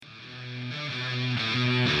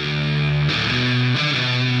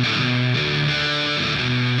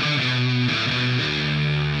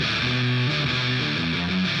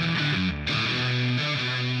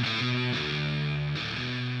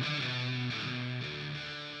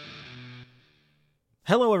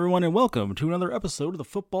Hello, everyone, and welcome to another episode of the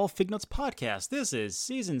Football Fignuts podcast. This is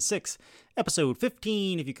Season 6, Episode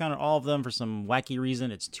 15. If you counted all of them for some wacky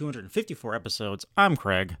reason, it's 254 episodes. I'm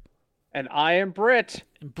Craig. And I am Britt.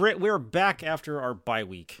 Britt, we're back after our bye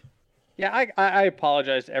week. Yeah, I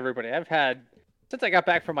apologize to everybody. Since I got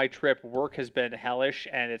back from my trip, work has been hellish,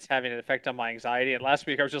 and it's having an effect on my anxiety. And last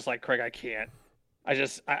week, I was just like, Craig, I can't.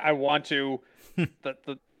 I want to.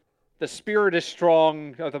 The spirit is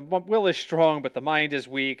strong, or the will is strong, but the mind is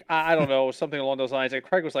weak. I don't know, something along those lines. And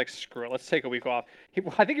Craig was like, screw it, let's take a week off.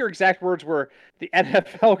 I think your exact words were, the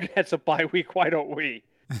NFL gets a bye week, why don't we?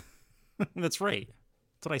 That's right.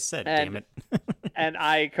 That's what I said, damn it. And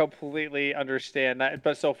I completely understand that.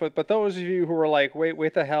 But those of you who are like,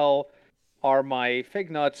 wait the hell are my fig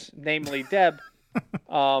nuts, namely Deb,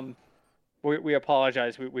 we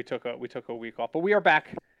apologize. We took a week off, but we are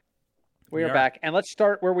back. We are back, and let's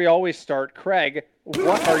start where we always start. Craig,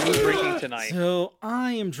 what are you drinking tonight? So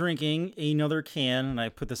I am drinking another can, and I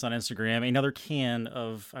put this on Instagram, another can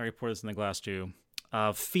of, I already poured this in the glass too,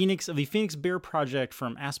 the Phoenix Bear Project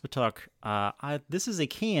from Aspetuck. This is a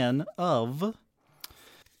can of,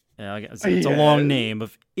 it's a long name,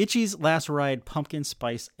 of Itchy's Last Ride Pumpkin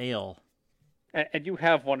Spice Ale. And you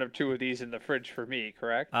have one or two of these in the fridge for me,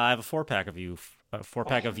 correct? I have a 4-pack of you. A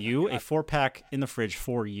 4-pack of you, a 4-pack in the fridge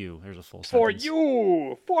for you. There's a full sentence. For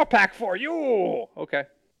you! 4-pack for you! Okay.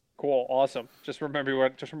 Cool. Awesome. Just remind me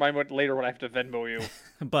later when I have to Venmo you.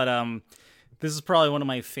 But this is probably one of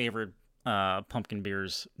my favorite pumpkin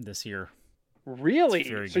beers this year.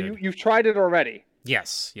 Really? So you've tried it already?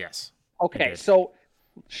 Yes. Okay, so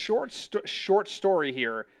short story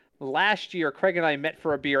here. Last year, Craig and I met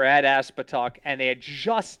for a beer at Aspetuck, and they had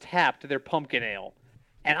just tapped their pumpkin ale.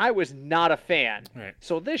 And I was not a fan. Right.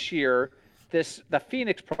 So this year, the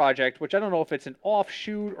Phoenix Project, which I don't know if it's an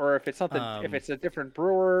offshoot or if it's something, if it's a different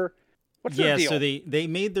brewer. What's their deal? So they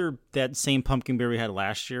made that same pumpkin beer we had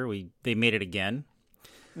last year. They made it again.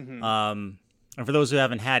 Mm-hmm. And for those who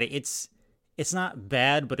haven't had it, it's not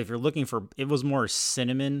bad. But if you're looking for, it was more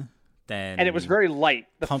cinnamon than. And it was very light.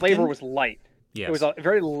 The pumpkin? flavor was light. Yes. It was a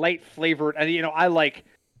very light flavored. And I like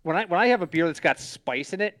when I have a beer that's got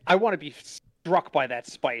spice in it, I want to be struck by that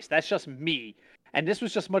spice. That's just me. And this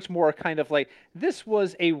was just much more kind of like, this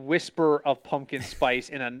was a whisper of pumpkin spice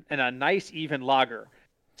in a nice even lager.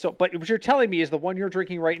 So, but what you're telling me is the one you're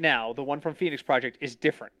drinking right now, the one from Phoenix Project, is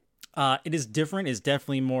different. It is different. It's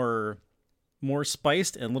definitely more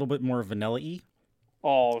spiced and a little bit more vanilla-y.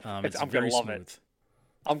 Oh, I'm going to love it.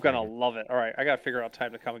 I'm going to love it. All right, I got to figure out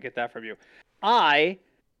time to come and get that from you. I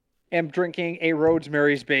am drinking a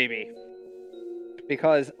Rosemary's Baby.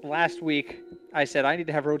 Because last week I said I need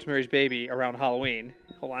to have Rosemary's Baby around Halloween.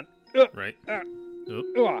 Hold on. Right. There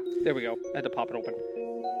we go. I had to pop it open.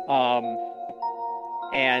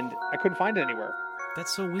 And I couldn't find it anywhere.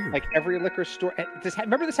 That's so weird. Like every liquor store.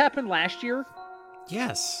 Remember this happened last year?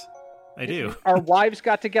 Yes, I do. Our wives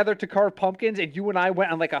got together to carve pumpkins, and you and I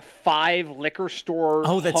went on like a 5 liquor store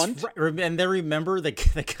hunt. That's right. And then remember the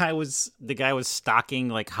guy was stocking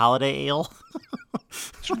like holiday ale.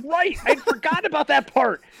 That's right. I forgot about that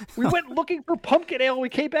part. We went looking for pumpkin ale. We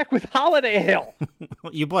came back with holiday ale.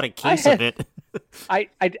 You bought a case of it.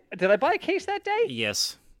 Did I buy a case that day?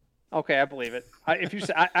 Yes. Okay, I believe it. If you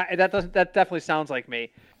say that definitely sounds like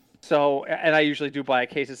me. So, and I usually do buy a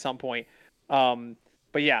case at some point.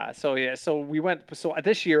 But yeah. So we went. So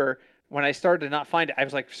this year, when I started to not find it, I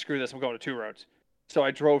was like, screw this. I'm going to Two Roads. So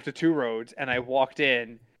I drove to Two Roads and I walked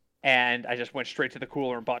in. And I just went straight to the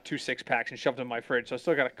cooler and bought 2 6-packs and shoved them in my fridge. So I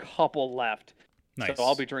still got a couple left. Nice. So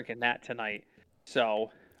I'll be drinking that tonight.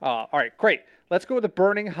 So, all right, great. Let's go with the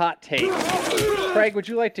burning hot take. Craig, would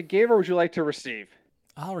you like to give or would you like to receive?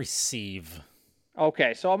 I'll receive.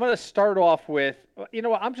 Okay, so I'm going to start off with, you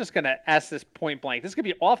know what? I'm just going to ask this point blank. This is going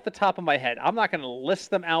to be off the top of my head. I'm not going to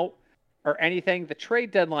list them out or anything. The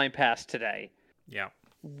trade deadline passed today. Yeah.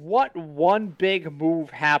 What one big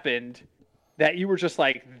move happened that you were just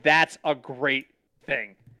like, that's a great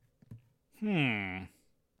thing?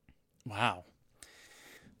 Wow.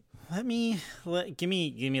 Give me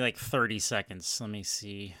like 30 seconds. Let me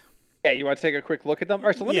see. Yeah, you want to take a quick look at them? All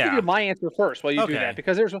right, so let me give you my answer first while you do that.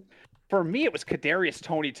 Because for me, it was Kadarius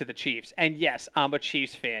Toney to the Chiefs. And yes, I'm a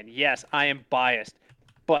Chiefs fan. Yes, I am biased.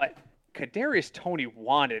 But Kadarius Toney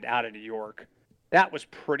wanted out of New York. That was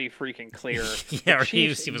pretty freaking clear. Yeah, he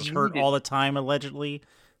was hurt all the time, allegedly.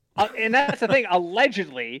 And that's the thing,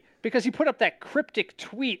 allegedly, because he put up that cryptic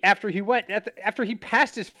tweet after he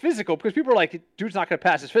passed his physical, because people are like, dude's not going to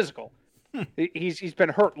pass his physical. He's been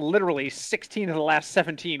hurt literally 16 of the last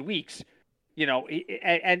 17 weeks.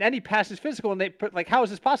 And then he passes physical, and they put like, how is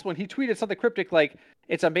this possible? And he tweeted something cryptic like,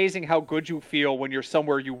 "It's amazing how good you feel when you're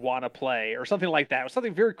somewhere you want to play," or something like that. It was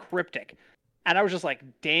something very cryptic, and I was just like,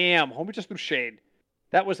 "Damn, homie just threw shade."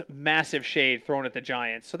 That was massive shade thrown at the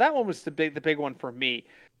Giants. So that one was the big one for me.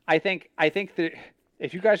 I think that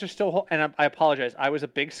if you guys are still, and I apologize, I was a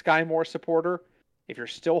big Sky Moore supporter. If you're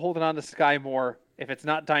still holding on to Sky Moore, if it's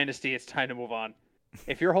not Dynasty, it's time to move on.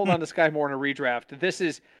 If you're holding on to Sky Moore in a redraft, this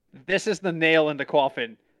is the nail in the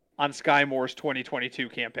coffin on Sky Moore's 2022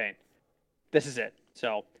 campaign. This is it.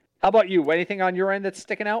 So, how about you? Anything on your end that's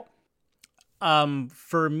sticking out?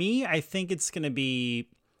 For me, I think it's going to be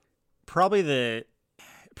probably the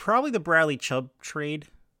Bradley Chubb trade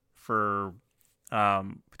for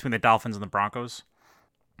between the Dolphins and the Broncos.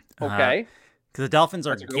 Okay. Because the Dolphins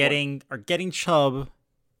are getting Chubb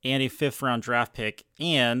and a 5th-round draft pick,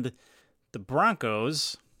 and the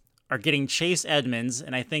Broncos are getting Chase Edmonds,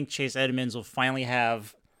 and I think Chase Edmonds will finally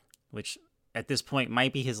have, which at this point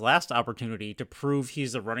might be his last opportunity to prove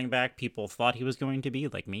he's the running back people thought he was going to be,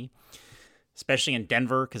 like me, especially in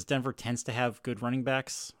Denver, because Denver tends to have good running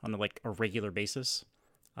backs on a regular basis.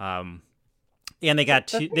 And they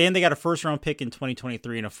got a 1st-round pick in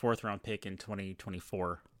 2023 and a 4th-round pick in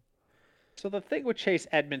 2024. So the thing with Chase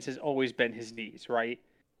Edmonds has always been his knees, right?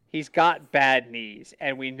 He's got bad knees,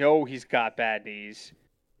 and we know he's got bad knees.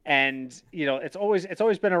 And it's always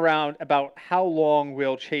been around about how long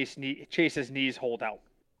will Chase's knees hold out,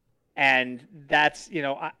 and that's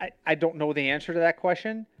I don't know the answer to that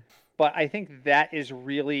question, but I think that is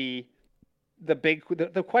really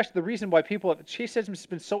the question. The reason why Chase Edmonds has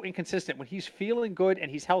been so inconsistent. When he's feeling good and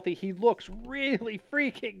he's healthy, he looks really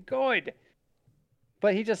freaking good,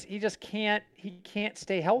 but he just can't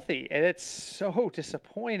stay healthy, and it's so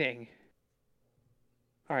disappointing.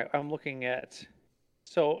 All right, I'm looking at.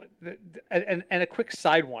 So, and a quick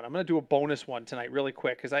side one. I'm going to do a bonus one tonight really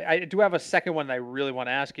quick because I do have a second one that I really want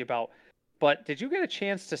to ask you about. But did you get a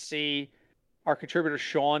chance to see our contributor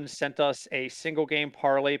Sean sent us a single game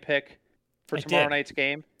parlay pick for tomorrow night's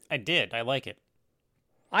game? I did. I like it.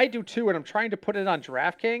 I do too, and I'm trying to put it on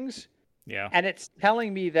DraftKings. Yeah. And it's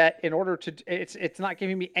telling me that in order to, it's not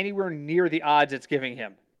giving me anywhere near the odds it's giving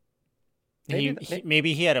him.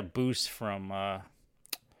 Maybe he had a boost from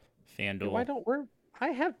FanDuel. I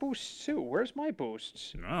have boosts too. Where's my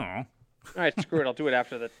boosts? No. All right, screw it. I'll do it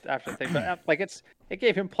after the thing. But it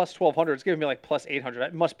gave him plus 1,200. It's giving me like plus 800.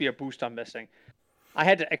 It must be a boost I'm missing. I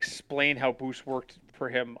had to explain how boost worked for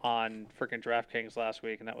him on freaking DraftKings last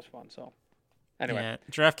week, and that was fun. So anyway, yeah,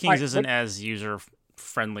 DraftKings isn't as user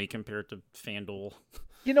friendly compared to FanDuel.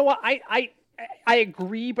 You know what? I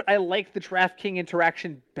agree, but I like the DraftKings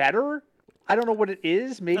interaction better. I don't know what it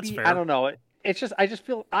is. Maybe I don't know. It's just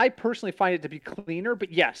I personally find it to be cleaner.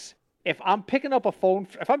 But yes, if I'm picking up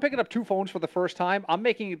 2 phones for the first time, I'm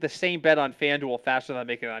making the same bet on FanDuel faster than I'm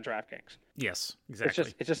making it on DraftKings. Yes,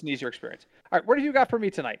 exactly. It's just an easier experience. All right, what have you got for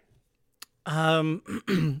me tonight?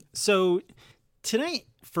 So tonight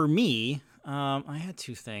for me, I had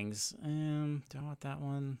 2 things. Do I want that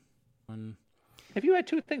one? If you had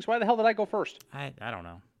 2 things, why the hell did I go first? I don't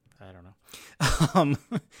know.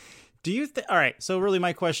 Do you all right, so really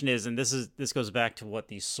my question is, and this goes back to what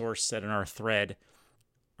the source said in our thread,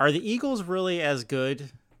 are the Eagles really as good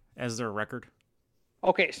as their record?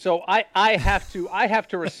 Okay, so I have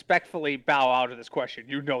to respectfully bow out of this question.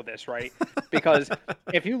 You know this, right? Because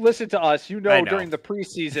if you listen to us, during the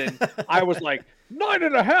preseason, I was like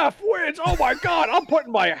 9.5 wins. Oh my God, I'm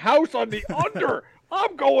putting my house on the under.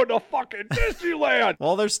 I'm going to fucking Disneyland.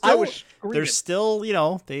 Well, there's still, it's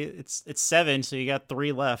 7, so you got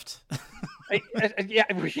 3 left. Yeah,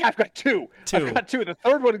 I've got 2. I've got 2. The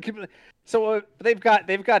third one, so they've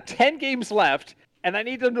got 10 games left, and I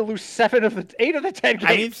need them to lose 8 of the 10 games.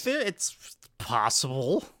 I mean, it's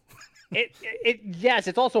possible. Yes,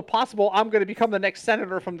 it's also possible I'm going to become the next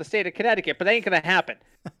senator from the state of Connecticut, but that ain't going to happen.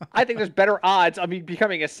 I think there's better odds of me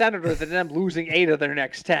becoming a senator than them losing 8 of their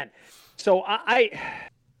next 10. So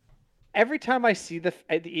every time I see the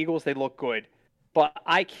Eagles, they look good, but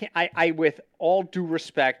I can't. I with all due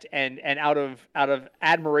respect and out of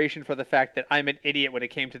admiration for the fact that I'm an idiot when it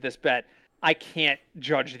came to this bet, I can't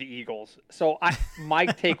judge the Eagles. So my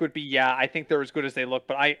take would be, yeah, I think they're as good as they look,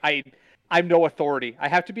 but I'm no authority. I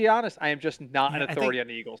have to be honest. I am just not an authority on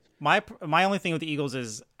the Eagles. My only thing with the Eagles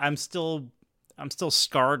is I'm still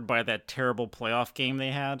scarred by that terrible playoff game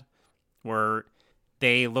they had, where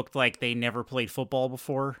they looked like they never played football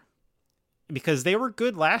before, because they were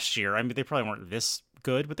good last year. I mean, they probably weren't this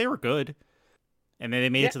good, but they were good. And then they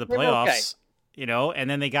made it to the playoffs, and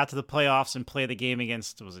then they got to the playoffs and played the game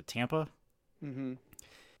against, was it Tampa? Mm-hmm.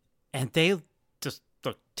 And they just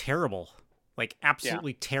looked terrible. like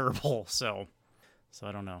absolutely terrible. So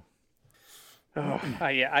I don't know.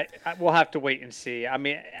 Yeah, we'll have to wait and see. I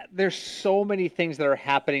mean, there's so many things that are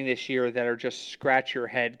happening this year that are just scratch your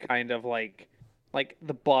head, kind of like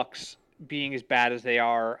the Bucks being as bad as they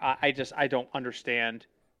are. I don't understand.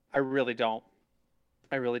 I really don't.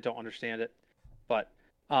 I really don't understand it. But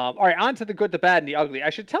all right, on to the good, the bad, and the ugly. I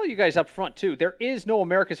should tell you guys up front too. There is no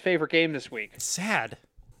America's favorite game this week. Sad.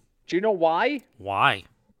 Do you know why? Why?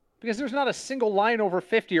 Because there's not a single line over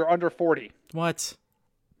 50 or under 40. What?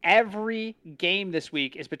 Every game this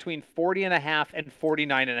week is between 40.5 and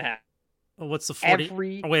 49.5. What's the 40?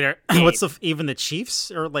 Every wait, what's even the Chiefs?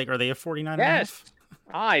 Or like, are they a 49 and a half?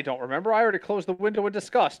 I don't remember. I already closed the window in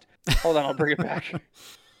disgust. Hold on, I'll bring it back.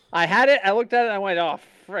 I had it, I looked at it, and I went, oh,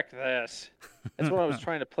 frick this. That's what I was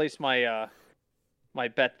trying to place my my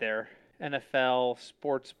bet there. NFL,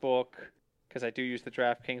 Sportsbook, because I do use the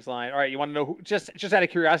DraftKings line. All right, you want to know who, just out of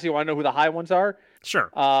curiosity, you want to know who the high ones are? Sure.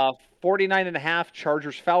 49.5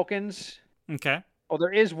 Chargers Falcons. Okay. Oh,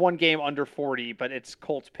 there is one game under 40, but it's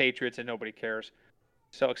Colts Patriots and nobody cares.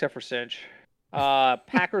 So except for Cinch.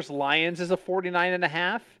 Packers Lions is a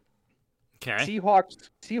 49.5. Okay.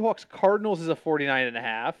 Seahawks Cardinals is a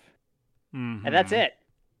 49.5. Mm-hmm. And that's it.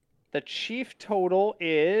 The Chief total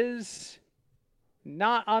is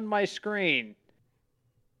not on my screen.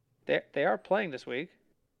 They are playing this week.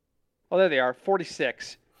 Oh, there they are.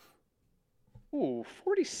 46. Ooh,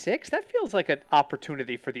 46? That feels like an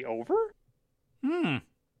opportunity for the over.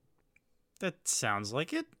 That sounds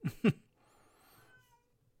like it.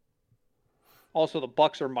 Also, the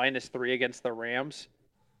Bucks are -3 against the Rams.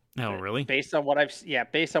 Oh, really? Based on what I've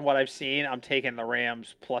seen, I'm taking the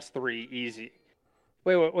Rams +3 easy.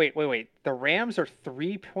 Wait. The Rams are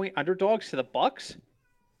 3-point underdogs to the Bucks?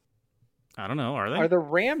 I don't know. Are they? Are the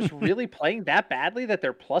Rams really playing that badly that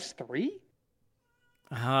they're +3?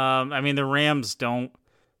 I mean, the Rams don't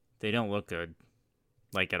look good,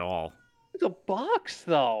 like, at all. The Bucks,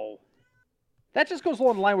 though. That just goes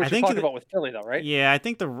along the line what you're talking about with Philly, though, right? Yeah, I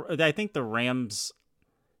think the Rams.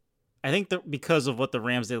 I think that because of what the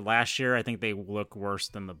Rams did last year, I think they look worse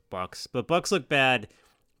than the Bucks. But Bucks look bad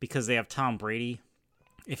because they have Tom Brady.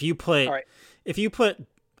 If you put,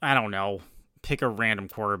 I don't know, pick a random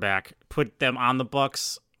quarterback, put them on the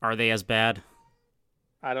Bucks, are they as bad?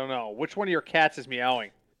 I don't know. Which one of your cats is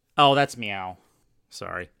meowing? Oh, that's Meow.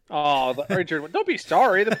 Sorry. Oh, the injured one. Don't be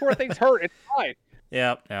sorry. The poor thing's hurt. It's fine.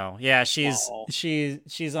 Yep. No. Yeah,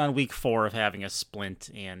 she's on week 4 of having a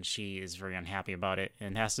splint, and she is very unhappy about it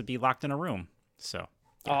and has to be locked in a room. So.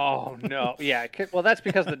 Yeah. Oh no. Yeah. Well, that's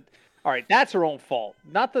because all right, that's her own fault.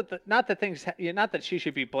 Not that she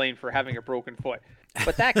should be blamed for having a broken foot,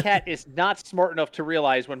 but that cat is not smart enough to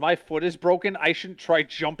realize when my foot is broken, I shouldn't try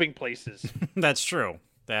jumping places. That's true.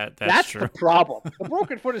 That's true. The problem. The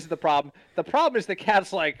broken foot is the problem. The problem is the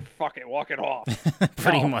cat's like, fuck it, walk it off.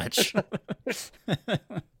 Pretty much.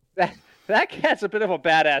 that cat's a bit of a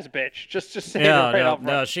badass bitch. Just saying up front.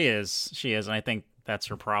 No, she is, and I think that's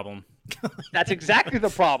her problem. That's exactly the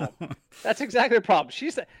problem.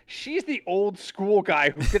 She's the old school guy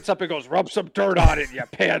who gets up and goes, rub some dirt on it, you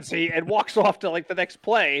pansy, and walks off to like the next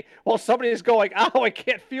play while somebody is going, oh, I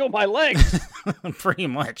can't feel my legs. Pretty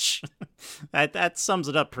much. That sums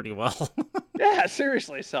it up pretty well. Yeah,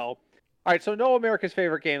 seriously. So, all right. So no America's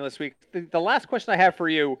favorite game this week. The last question I have for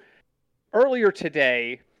you, earlier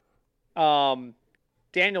today, Daniel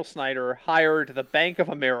Snyder hired the Bank of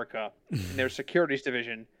America in their securities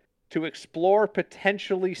division to explore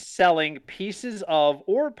potentially selling pieces of,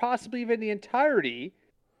 or possibly even the entirety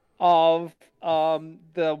of,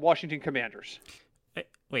 the Washington Commanders.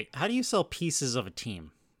 Wait, how do you sell pieces of a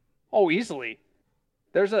team? Oh, easily.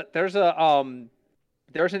 There's an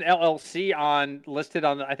LLC listed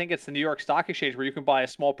on, I think it's the New York Stock Exchange, where you can buy a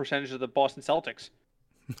small percentage of the Boston Celtics.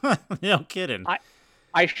 No kidding.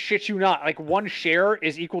 I shit you not. Like, one share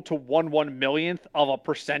is equal to 1/1,000,000th of a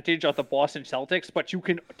percentage of the Boston Celtics, but you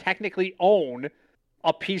can technically own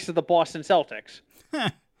a piece of the Boston Celtics. They've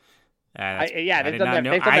done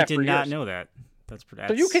that. I did not know that. That's pretty.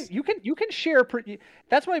 So you can share.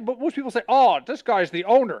 That's why most people say, "Oh, this guy's the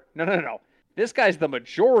owner." No. This guy's the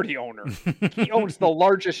majority owner. He owns the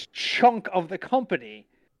largest chunk of the company.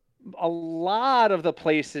 A lot of the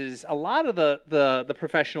places, a lot of the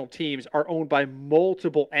professional teams are owned by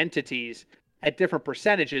multiple entities at different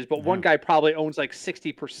percentages, but one guy probably owns like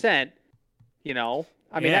 60%. You know,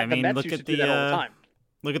 the Mets used to do that all the time.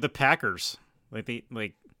 Look at the Packers.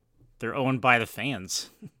 They're owned by the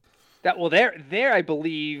fans. There, I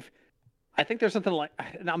believe. I think there's something like,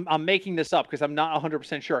 and I'm making this up because I'm not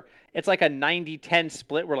 100% sure. It's like a 90-10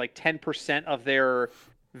 split where like 10% of their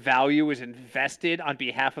value is invested on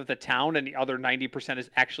behalf of the town, and the other 90% is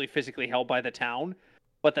actually physically held by the town.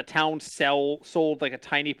 But the town sold like a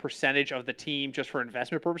tiny percentage of the team just for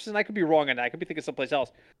investment purposes. And I could be wrong on that. I could be thinking someplace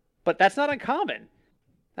else. But that's not uncommon.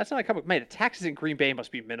 That's not uncommon. Man, the taxes in Green Bay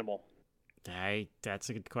must be minimal. That's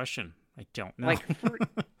a good question. I don't know.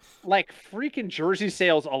 Like freaking jersey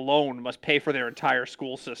sales alone must pay for their entire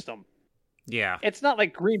school system. Yeah. It's not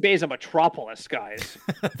like Green Bay's a metropolis, guys.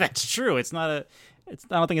 That's true. I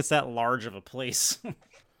don't think it's that large of a place.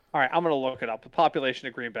 All right, I'm going to look it up. The population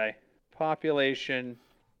of Green Bay. Population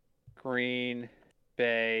Green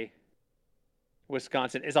Bay,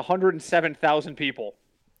 Wisconsin is 107,000 people.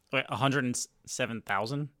 Wait,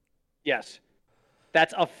 107,000? Yes.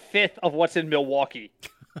 That's a fifth of what's in Milwaukee.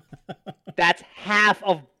 That's half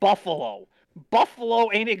of Buffalo. Buffalo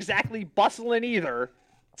ain't exactly bustling either.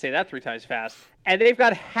 I'll say that 3 times fast. And they've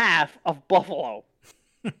got half of Buffalo.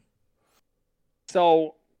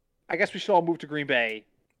 So I guess we should all move to Green Bay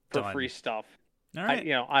for free stuff. All right.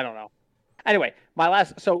 I don't know. Anyway,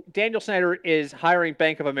 so Daniel Snyder is hiring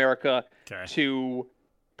Bank of America to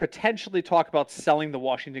potentially talk about selling the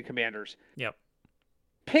Washington Commanders. Yep.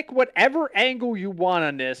 Pick whatever angle you want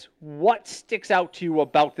on this. What sticks out to you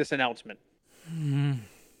about this announcement?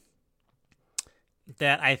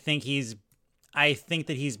 That I think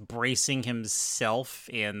that he's bracing himself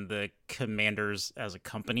and the Commanders as a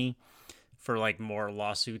company for like more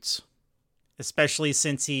lawsuits, especially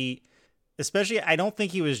I don't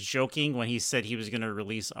think he was joking when he said he was going to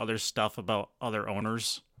release other stuff about other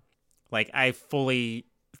owners. Like I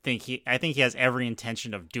think he has every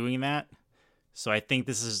intention of doing that. So I think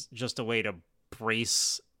this is just a way to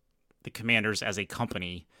brace the Commanders as a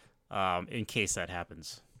company in case that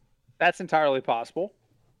happens. That's entirely possible.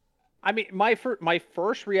 I mean, my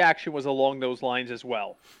first reaction was along those lines as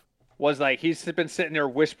well. Was like he's been sitting there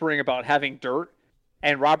whispering about having dirt,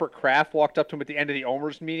 and Robert Kraft walked up to him at the end of the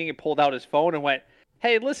owners meeting and pulled out his phone and went,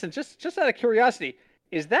 "Hey, listen, just out of curiosity,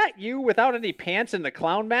 is that you without any pants and the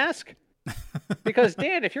clown mask? Because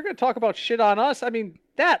Dan, if you're going to talk about shit on us, I mean,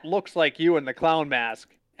 that looks like you in the clown mask,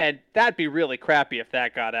 and that'd be really crappy if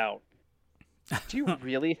that got out." Do you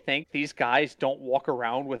really think these guys don't walk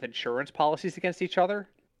around with insurance policies against each other?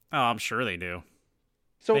 Oh, I'm sure they do.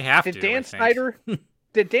 So they have did to, Dan Snyder?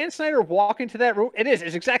 Did Dan Snyder walk into that room?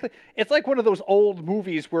 It's like one of those old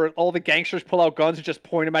movies where all the gangsters pull out guns and just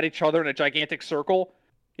point them at each other in a gigantic circle.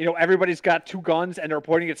 You know, everybody's got 2 guns and they're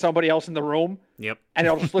pointing at somebody else in the room. Yep. And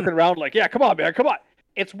they're just looking around like, yeah, come on, man, come on.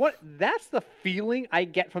 That's the feeling I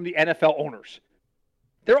get from the NFL owners.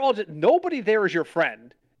 They're all just, nobody there is your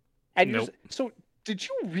friend. And nope. So did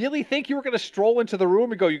you really think you were going to stroll into the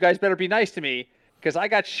room and go, you guys better be nice to me because I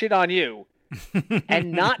got shit on you?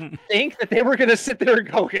 And not think that they were going to sit there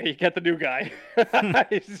and go, okay, you get the new guy.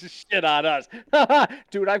 He's shit on us.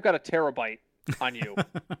 Dude, I've got a terabyte on you.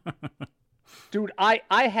 Dude, I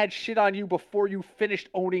had shit on you before you finished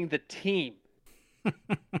owning the team. You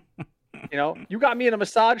know, you got me in a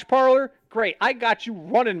massage parlor. Great. I got you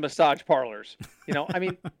running massage parlors. You know, I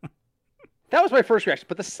mean, that was my first reaction.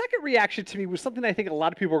 But the second reaction to me was something I think a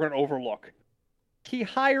lot of people are going to overlook. He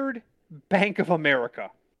hired Bank of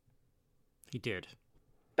America. He did.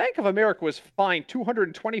 Bank of America was fined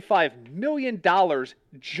 $225 million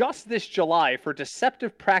just this July for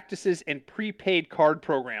deceptive practices in prepaid card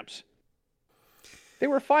programs. They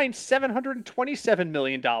were fined $727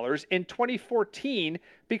 million in 2014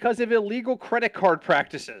 because of illegal credit card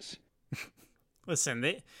practices.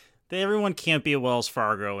 Listen, everyone can't be a Wells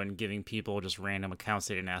Fargo and giving people just random accounts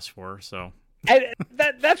they didn't ask for, so... And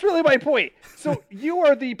that's really my point. So you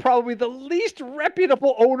are probably the least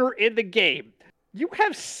reputable owner in the game. You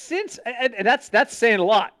have since, and that's saying a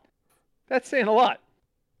lot. That's saying a lot.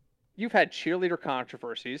 You've had cheerleader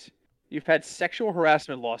controversies. You've had sexual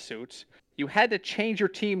harassment lawsuits. You had to change your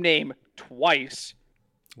team name twice.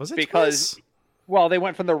 Was it because, twice? Well, they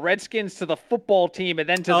went from the Redskins to the football team and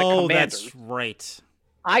then to the Commanders. Oh, that's right.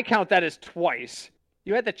 I count that as twice.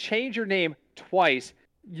 You had to change your name twice.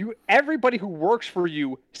 Everybody who works for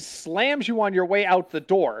you slams you on your way out the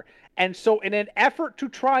door. And so in an effort to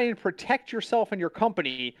try and protect yourself and your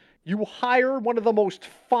company, you hire one of the most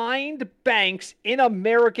fined banks in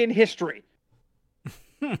American history.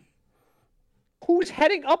 Who's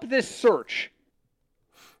heading up this search?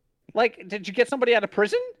 Like, did you get somebody out of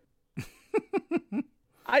prison?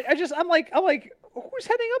 I'm like, who's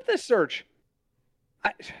heading up this search?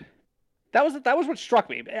 That was what struck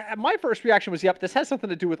me. My first reaction was, yep, this has something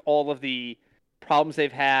to do with all of the problems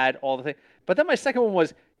they've had, all the things. But then my second one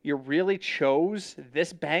was, you really chose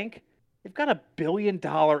this bank? They've got $1 billion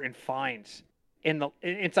in fines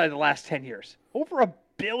inside the last 10 years. Over $1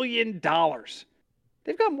 billion.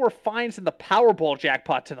 They've got more fines than the Powerball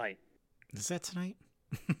jackpot tonight. Is that tonight?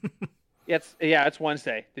 It's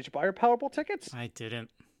Wednesday. Did you buy your Powerball tickets? I didn't.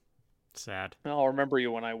 Sad. I'll remember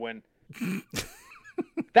you when I win.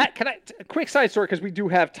 A quick side story, because we do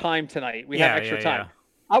have time tonight. We have extra time.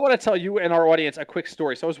 I want to tell you and our audience a quick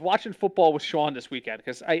story. So I was watching football with Sean this weekend,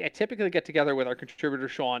 because I typically get together with our contributor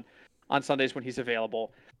Sean on Sundays when he's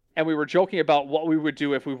available, and we were joking about what we would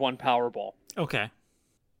do if we won Powerball. Okay.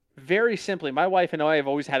 Very simply, my wife and I have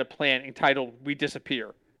always had a plan entitled "We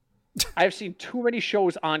Disappear." I've seen too many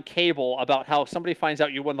shows on cable about how somebody finds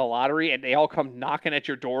out you won the lottery and they all come knocking at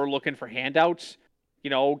your door looking for handouts.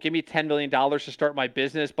 Give me $10 million to start my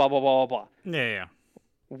business, blah, blah, blah, blah, blah. Yeah.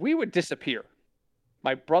 We would disappear.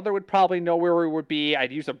 My brother would probably know where we would be.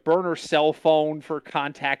 I'd use a burner cell phone for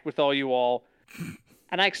contact with all you all.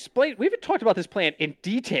 And I explained, we even talked about this plan in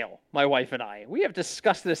detail, my wife and I. We have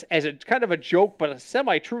discussed this as a kind of a joke, but a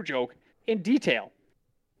semi-true joke, in detail.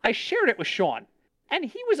 I shared it with Sean, and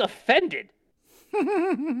he was offended.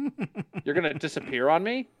 You're gonna disappear on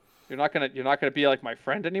me? You're not gonna be like my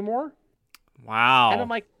friend anymore? Wow. And I'm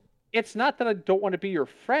like, it's not that I don't want to be your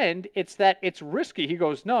friend. It's that it's risky. He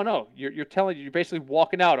goes, no. You're basically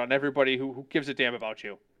walking out on everybody who gives a damn about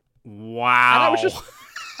you. Wow. And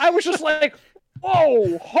I was just like,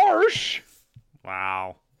 whoa, harsh.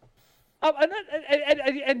 Wow.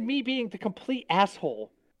 And me being the complete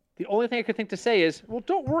asshole. The only thing I could think to say is, well,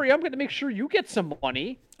 don't worry. I'm going to make sure you get some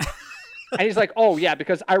money. And he's like, oh, yeah,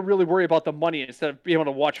 because I really worry about the money instead of being able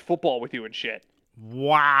to watch football with you and shit.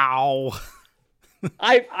 Wow.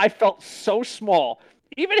 I felt so small.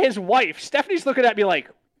 Even his wife, Stephanie's looking at me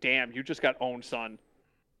like, damn, you just got owned, son.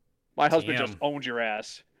 My husband just owned your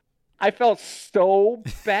ass. I felt so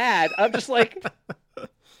bad. I'm just like,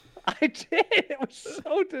 I did. It was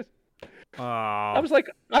so I was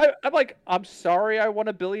like, I'm sorry I won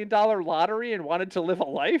 $1 billion lottery and wanted to live a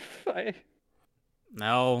life.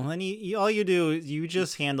 No, and all you do is you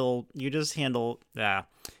just handle it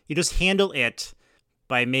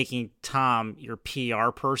by making Tom your PR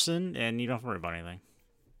person, and you don't have to worry about anything.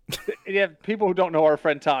 Yeah, people who don't know our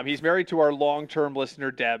friend Tom, he's married to our long-term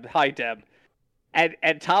listener Deb. Hi, Deb. And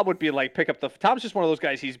Tom would be like, Tom's just one of those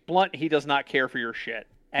guys. He's blunt. He does not care for your shit,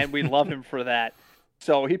 and we love him for that.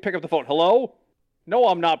 So he'd pick up the phone. Hello? No,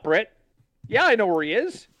 I'm not Britt. Yeah, I know where he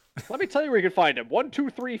is. Let me tell you where you can find him.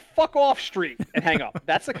 123 Fuck Off Street, and hang up.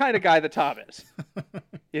 That's the kind of guy that Tom is.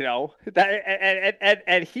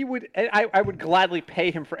 And he would. And I would gladly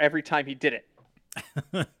pay him for every time he did it.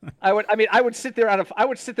 I would sit there on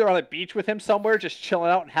a beach with him somewhere, just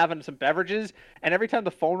chilling out and having some beverages. And every time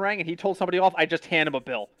the phone rang and he told somebody off, I just hand him a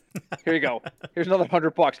bill. Here you go. Here's another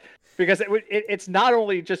 $100, because it's not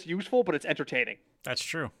only just useful, but it's entertaining. That's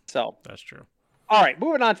true. So that's true. All right,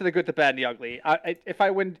 moving on to the good, the bad, and the ugly. If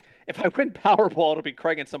I win Powerball, it'll be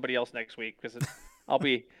Craig and somebody else next week, because it'll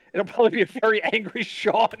probably be a very angry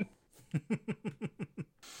Sean.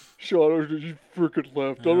 Sean, you freaking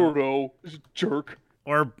left. I don't know. He's a jerk.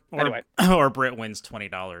 Anyway. Or Britt wins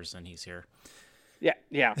 $20 and he's here.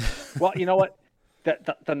 Yeah. Well, you know what?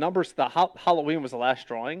 The numbers. Halloween was the last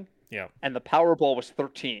drawing. Yeah. And the Powerball was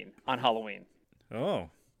 13 on Halloween. Oh.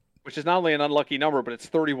 Which is not only an unlucky number, but it's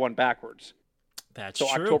 31 backwards. That's true.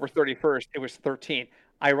 So October 31st, it was 13.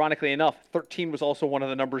 Ironically enough, 13 was also one of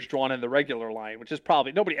the numbers drawn in the regular line, which is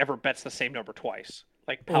probably nobody ever bets the same number twice,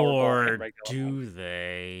 like Powerball and regular. Or do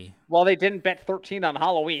they? Well, they didn't bet 13 on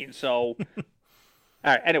Halloween, so. All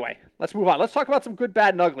right. Anyway, let's move on. Let's talk about some good,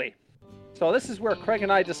 bad, and ugly. So this is where Craig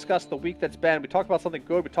and I discuss the week that's been. We talk about something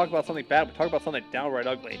good. We talk about something bad. We talk about something downright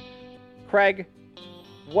ugly. Craig,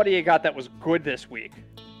 what do you got that was good this week?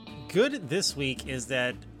 Good this week is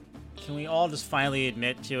that, can we all just finally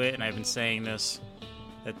admit to it, and I've been saying this,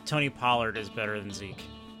 that Tony Pollard is better than Zeke.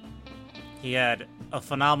 He had a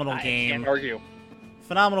phenomenal game. I can't argue.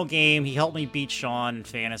 Phenomenal game. He helped me beat Sean in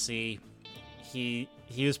fantasy. He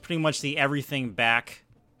was pretty much the everything back,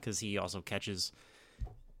 because he also catches.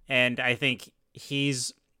 And I think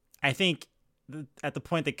at the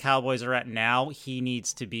point the Cowboys are at now, he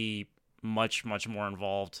needs to be much, much more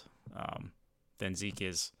involved than Zeke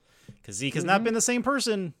is. Because Zeke has not been the same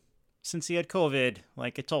person since he had COVID,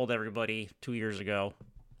 like I told everybody 2 years ago.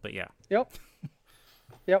 But yeah. Yep,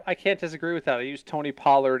 I can't disagree with that. I used Tony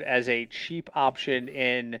Pollard as a cheap option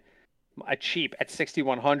at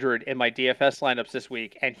 6,100 in my DFS lineups this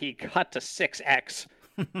week, and he got to 6x.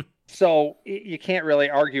 So you can't really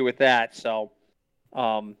argue with that. So,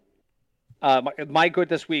 my good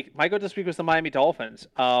this week was the Miami Dolphins.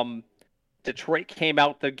 Detroit came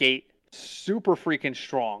out the gate super freaking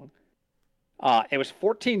strong. It was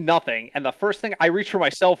 14-0, and the first thing I reached for my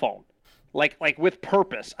cell phone like with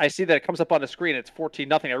purpose. I see that it comes up on the screen. It's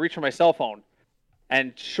 14-0. I reach for my cell phone,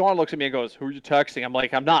 and Sean looks at me and goes, "Who are you texting?" I'm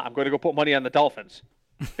like, "I'm not. I'm going to go put money on the Dolphins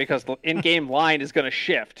because the in-game line is going to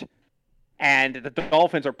shift, and the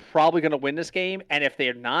Dolphins are probably going to win this game. And if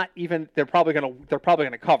they're not, even they're probably going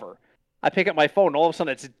to cover." I pick up my phone, and all of a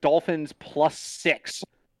sudden it's Dolphins +6,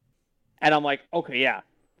 and I'm like, "Okay, yeah,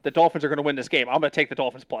 the Dolphins are going to win this game. I'm going to take the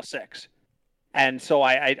Dolphins +6." And so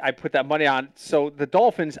I put that money on. So the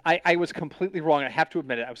Dolphins, I was completely wrong. I have to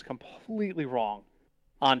admit it. I was completely wrong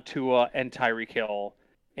on Tua and Tyreek Hill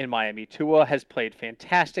in Miami. Tua has played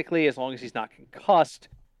fantastically as long as he's not concussed.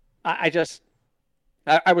 I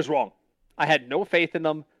was wrong. I had no faith in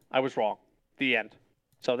them. I was wrong. The end.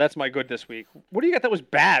 So that's my good this week. What do you got that was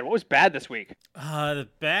bad? What was bad this week? The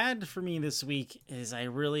bad for me this week is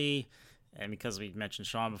and because we mentioned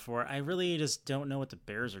Sean before, I really just don't know what the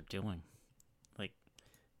Bears are doing. Like,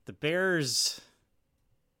 the Bears,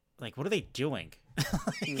 like, what are they doing?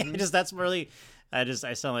 That's really, I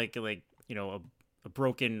sound like a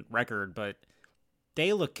broken record, but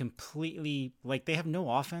they look completely like they have no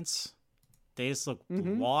offense. They just look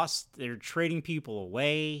lost. They're trading people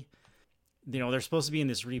away. They're supposed to be in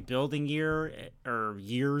this rebuilding year or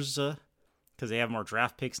years because they have more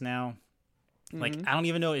draft picks now. Like, I don't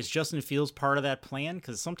even know, is Justin Fields part of that plan?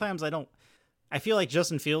 Because sometimes I feel like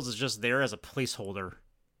Justin Fields is just there as a placeholder.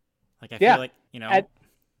 Like, I feel like,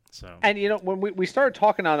 And when we started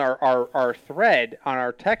talking on our thread, on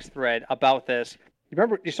our text thread about this,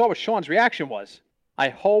 you saw what Sean's reaction was. I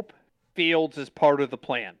hope Fields is part of the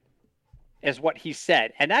plan, is what he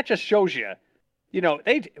said. And that just shows you,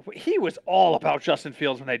 he was all about Justin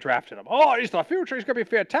Fields when they drafted him. Oh, he's the future. He's going to be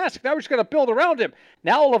fantastic. Now we're just going to build around him.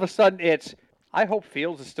 Now all of a sudden it's, I hope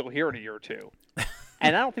Fields is still here in a year or two.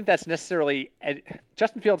 And I don't think that's necessarily –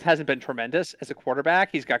 Justin Fields hasn't been tremendous as a quarterback.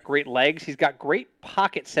 He's got great legs. He's got great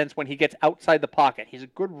pocket sense when he gets outside the pocket. He's a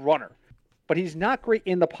good runner. But he's not great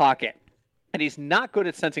in the pocket. And he's not good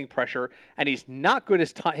at sensing pressure. And he's not good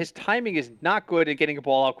his timing is not good at getting a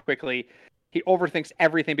ball out quickly. He overthinks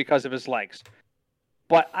everything because of his legs.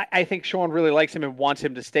 But I think Sean really likes him and wants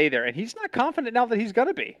him to stay there. And he's not confident now that he's going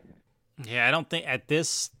to be. Yeah, I don't think at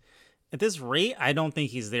this rate, I don't think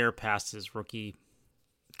he's there past his rookie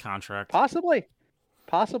contract. Possibly.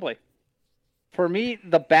 For me,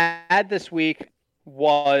 the bad this week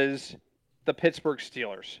was the Pittsburgh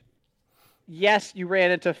Steelers. Yes, you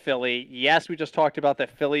ran into Philly. Yes, we just talked about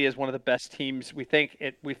that Philly is one of the best teams. We think,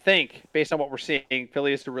 based on what we're seeing,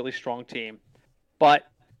 Philly is a really strong team. But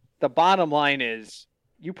the bottom line is,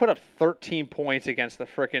 you put up 13 points against the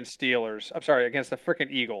frickin' Steelers. I'm sorry, against the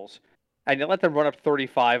frickin' Eagles, and you let them run up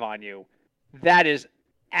 35 on you. That is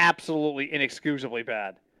absolutely inexcusably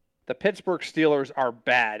bad. The Pittsburgh Steelers are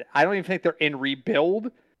bad. I don't even think they're in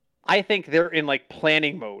rebuild. I think they're in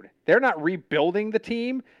planning mode. They're not rebuilding the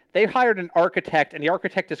team. They hired an architect, and the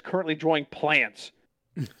architect is currently drawing plans.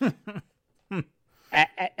 and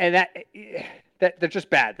that they're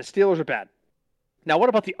just bad. The Steelers are bad. Now, what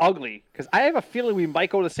about the ugly? Because I have a feeling we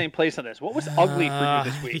might go to the same place on this. What was ugly for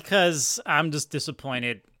you this week? Because I'm just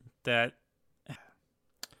disappointed that.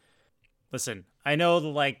 Listen, I know the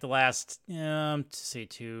last say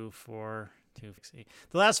 2, 4, 2, 6, 8.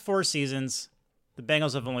 The last 4 seasons, the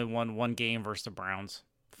Bengals have only won one game versus the Browns.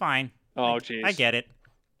 Fine. Oh, jeez. I get it.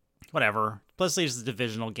 Whatever. Plus, it's a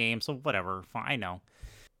divisional game, so whatever. Fine, I know.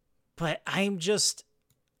 But I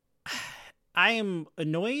am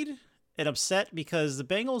annoyed and upset because the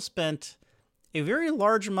Bengals spent a very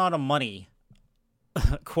large amount of money,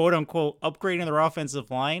 quote unquote, upgrading their offensive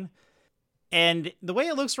line. And the way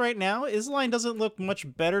it looks right now, his line doesn't look much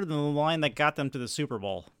better than the line that got them to the Super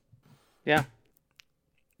Bowl. Yeah.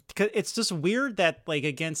 It's just weird that,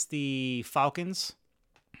 against the Falcons,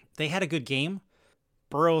 they had a good game.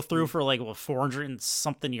 Burrow threw for 400 and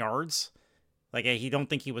something yards. He don't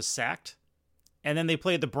think he was sacked. And then they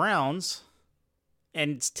played the Browns,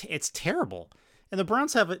 and it's terrible. And the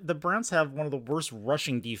Browns have one of the worst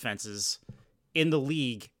rushing defenses in the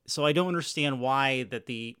league. So I don't understand why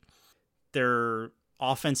their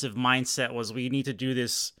offensive mindset was, we need to do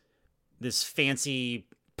this fancy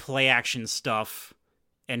play action stuff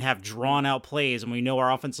and have drawn out plays, and we know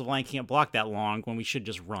our offensive line can't block that long when we should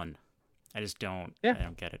just run. I just don't. Yeah. I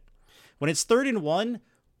don't get it. When it's 3rd and 1,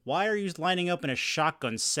 why are you lining up in a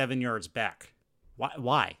shotgun 7 yards back?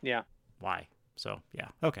 Why? Yeah. Why? So, yeah.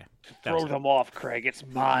 Okay. Throw them off, Craig. It's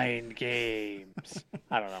mind games.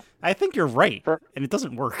 I don't know. I think you're right, and it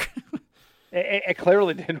doesn't work. It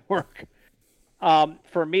clearly didn't work.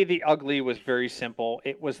 For me, the ugly was very simple.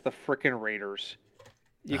 It was the frickin' Raiders.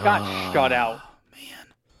 You got shut out. Man.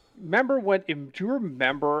 Do you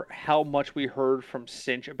remember how much we heard from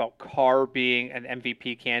Cinch about Carr being an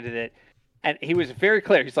MVP candidate? And he was very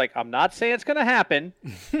clear. He's like, I'm not saying it's going to happen,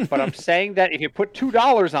 but I'm saying that if you put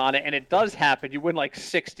 $2 on it and it does happen, you win like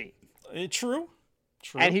 60. True.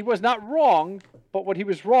 And he was not wrong, but what he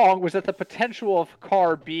was wrong was that the potential of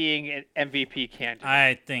Carr being an MVP candidate.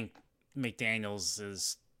 I think McDaniels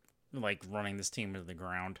is like running this team into the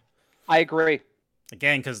ground. I agree.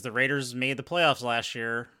 Again, because the Raiders made the playoffs last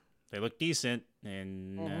year. They look decent,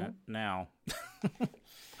 and now.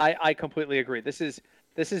 I completely agree. This is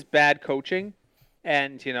bad coaching,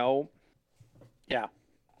 and yeah.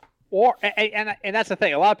 Or and that's the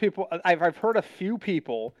thing. A lot of people, I've heard a few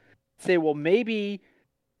people say, well, maybe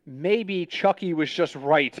Chucky was just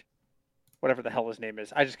right. Whatever the hell his name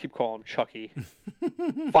is, I just keep calling him Chucky.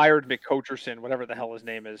 Fired McCocherson, whatever the hell his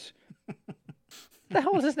name is. What the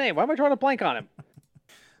hell is his name? Why am I drawing a blank on him?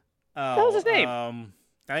 Oh, what the hell's his name?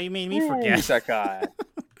 Now you made me forget. Who's that guy?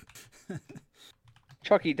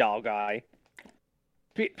 Chucky doll guy.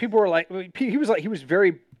 People were like, he was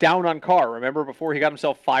very down on Carr. Remember before he got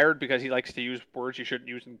himself fired because he likes to use words you shouldn't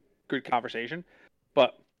use in good conversation.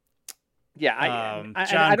 But yeah,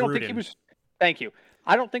 I don't think he was. Thank you.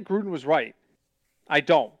 I don't think Gruden was right. I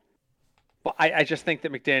don't. But I just think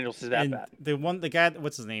that McDaniels is that bad. The guy,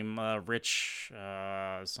 what's his name? Rich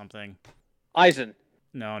something. Eisen.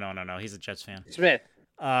 No. He's a Jets fan. Smith.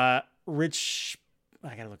 Rich.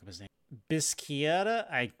 I gotta look up his name.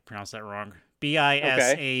 Biscayetta. I pronounced that wrong.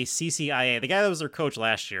 Bisaccia. The guy that was their coach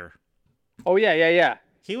last year. Oh yeah.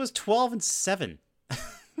 He was 12-7.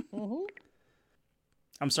 Mm-hmm.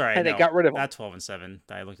 I'm sorry. And they got rid of him. Not 12-7.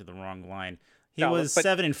 I looked at the wrong line. He was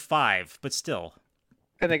 7-5, but still.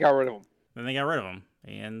 And they got rid of him. Then they got rid of him,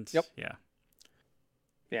 and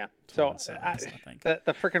yeah. So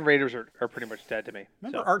the freaking Raiders are pretty much dead to me.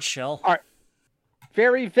 Remember Art Shell? All right.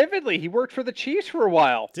 Very vividly, he worked for the Chiefs for a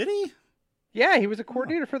while. Did he? Yeah, he was a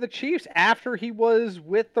coordinator for the Chiefs after he was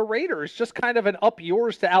with the Raiders. Just kind of an up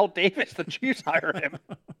yours to Al Davis. The Chiefs hired him.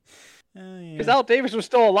 Because Al Davis was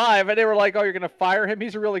still alive, and they were like, oh, you're going to fire him?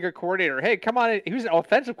 He's a really good coordinator. Hey, come on. He was an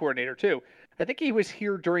offensive coordinator, too. I think he was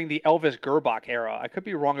here during the Elvis Gerbach era. I could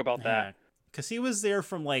be wrong about that. Because he was there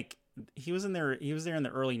from, he was there in the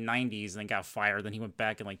early 90s and then got fired. Then he went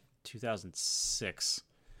back in, 2006.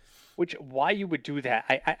 Why you would do that?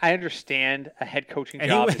 I understand a head coaching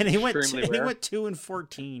job is extremely rare. He went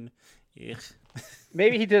 2-14. Ugh.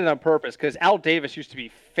 Maybe he did it on purpose because Al Davis used to be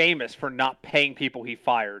famous for not paying people he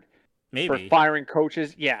fired. Maybe. For firing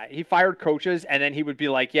coaches. Yeah, he fired coaches, and then he would be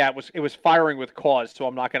like, yeah, it was firing with cause, so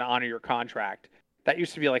I'm not going to honor your contract. That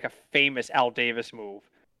used to be like a famous Al Davis move.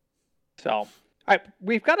 So, all right,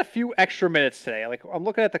 we've got a few extra minutes today. I'm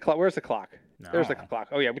looking at the clock. Where's the clock? No. There's the clock.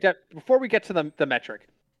 Oh, yeah. Before we get to the metric,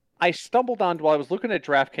 while I was looking at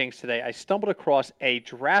DraftKings today, I stumbled across a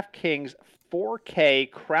DraftKings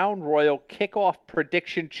 4K Crown Royal Kickoff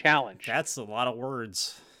Prediction Challenge. That's a lot of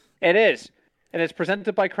words. It is. And it's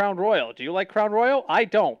presented by Crown Royal. Do you like Crown Royal? I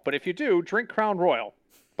don't. But if you do, drink Crown Royal.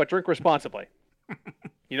 But drink responsibly.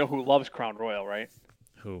 You know who loves Crown Royal, right?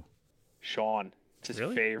 Who? Sean. It's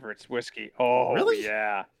his favorite whiskey. Oh, really?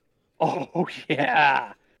 Yeah. Oh,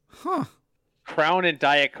 yeah. Huh. Crown and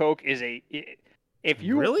Diet Coke is if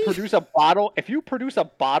you really? produce a bottle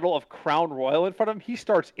of Crown Royal in front of him, he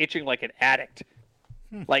starts itching like an addict.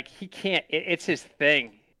 Like he can't. It's his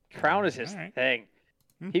thing. Crown is his thing.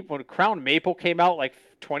 When Crown Maple came out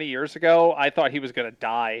 20 years ago, I thought he was gonna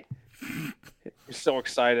die. I was so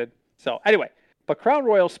excited. So anyway, but Crown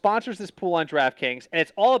Royal sponsors this pool on DraftKings, and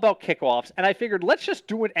it's all about kickoffs. And I figured let's just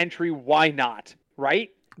do an entry. Why not?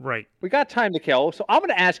 Right? Right. We got time to kill, so I'm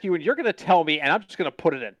gonna ask you, and you're gonna tell me, and I'm just gonna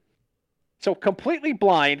put it in. So completely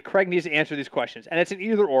blind, Craig needs to answer these questions, and it's an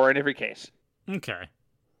either or in every case. Okay.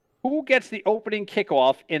 Who gets the opening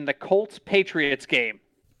kickoff in the Colts-Patriots game?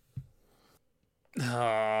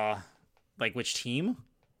 Which team?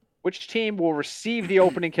 Which team will receive the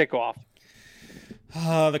opening kickoff?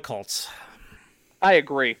 The Colts. I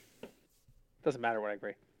agree. Doesn't matter what I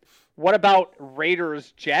agree. What about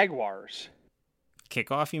Raiders-Jaguars?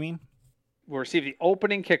 Kickoff, you mean? Will receive the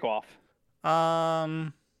opening kickoff.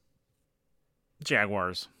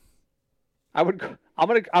 Jaguars. I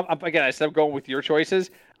said I'm going with your choices.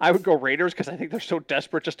 I would go Raiders because I think they're so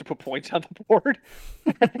desperate just to put points on the board.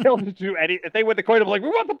 They'll just do anything. If they win the coin, I'm like, we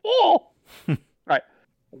want the ball. All right.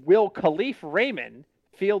 Will Khalif Raymond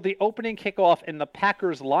field the opening kickoff in the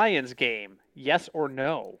Packers-Lions game? Yes or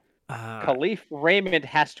no? Khalif Raymond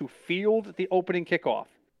has to field the opening kickoff.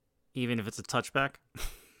 Even if it's a touchback?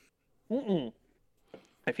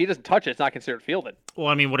 If If he doesn't touch it, it's not considered fielded. Well,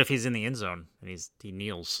 I mean, what if he's in the end zone and he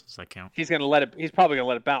kneels? Does that count? He's probably gonna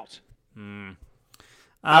let it bounce. Hmm.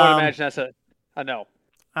 I would imagine that's a no.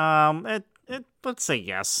 Let's say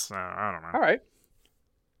yes. I don't know. All right.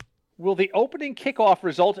 Will the opening kickoff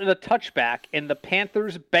result in a touchback in the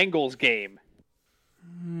Panthers-Bengals game?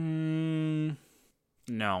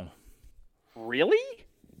 No. Really?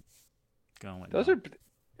 Those are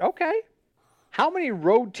okay. How many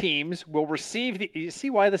road teams will receive the... You see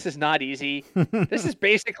why this is not easy? This is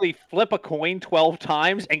basically flip a coin 12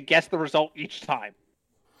 times and guess the result each time.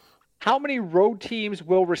 How many road teams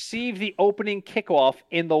will receive the opening kickoff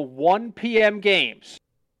in the 1 p.m. games?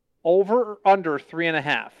 Over or under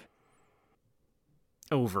 3.5?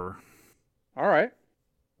 Over. All right.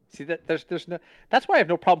 See that there's no. That's why I have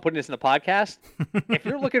no problem putting this in the podcast. If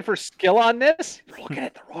you're looking for skill on this, you're looking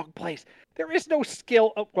at the wrong place. There is no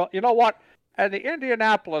skill. Oh, well, you know what? At the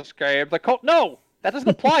Indianapolis game, no, that doesn't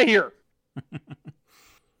apply here.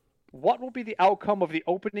 What will be the outcome of the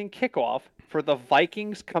opening kickoff for the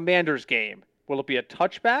Vikings-Commanders game? Will it be a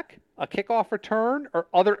touchback, a kickoff return, or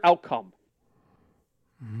other outcome?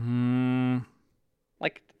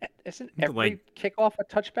 Like, isn't every kickoff a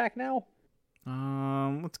touchback now?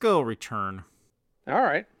 Let's go return. All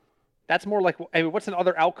right. That's more like, I mean, what's an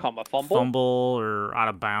other outcome? A fumble? Fumble or out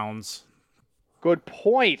of bounds. Good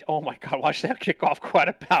point. Oh my God, watch that kickoff go out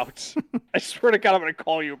of bounds. I swear to God, I'm going to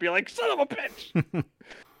call you and be like, son of a bitch.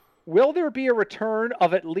 Will there be a return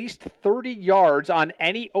of at least 30 yards on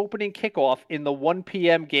any opening kickoff in the 1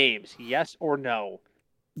 p.m. games? Yes or no?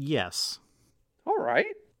 Yes. All right.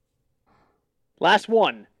 Last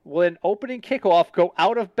one. Will an opening kickoff go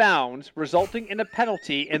out of bounds, resulting in a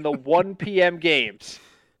penalty in the 1 p.m. games?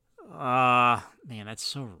 Man, that's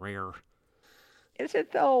so rare. Is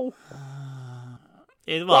it though?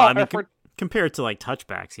 I mean, compared to like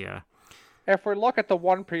touchbacks, yeah. If we look at the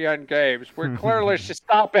 1 p.m. games, we're clearly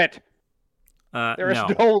stop it. There is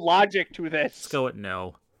no logic to this. Let's go with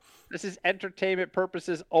no. This is entertainment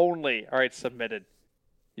purposes only. All right, submitted.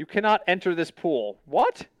 You cannot enter this pool.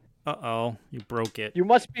 What? Uh-oh, you broke it. You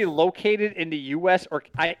must be located in the U.S. or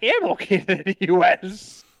I am located in the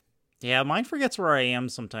U.S. Yeah, mine forgets where I am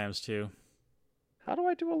sometimes, too. How do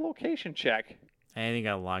I do a location check? I think I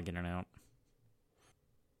gotta log in and out.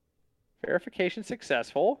 Verification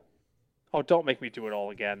successful. Oh, don't make me do it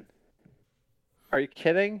all again. Are you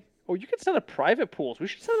kidding? Oh, you can set up private pools. We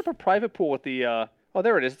should set up a private pool with the... Oh,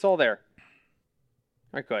 there it is. It's all there.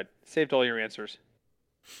 All right, good. Saved all your answers.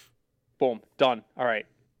 Boom. Done. All right.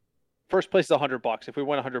 First place is $100. If we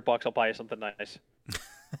win $100, I'll buy you something nice.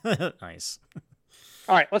 Nice.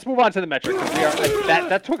 All right, let's move on to the metric.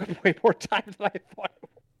 That took way more time than I thought.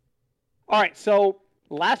 All right, so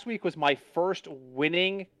last week was my first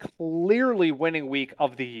clearly winning week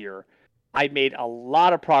of the year. I made a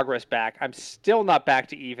lot of progress back. I'm still not back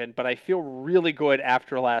to even, but I feel really good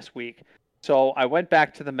after last week. So I went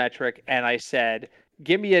back to the metric and I said,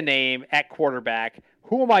 give me a name at quarterback.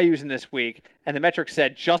 Who am I using this week? And the metric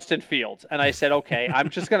said Justin Fields. And I said, okay, I'm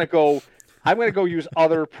going to go use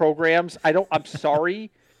other programs. I'm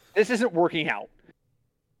sorry. This isn't working out.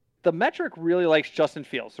 The metric really likes Justin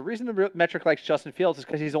Fields. The reason the metric likes Justin Fields is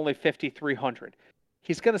because he's only 5,300.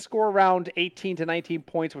 He's going to score around 18 to 19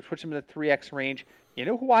 points, which puts him in the 3X range. You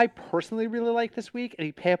know who I personally really like this week, and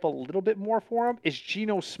he'd pay up a little bit more for him, is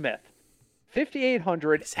Geno Smith.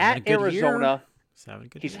 5,800 at Arizona.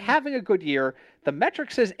 He's having a good year. The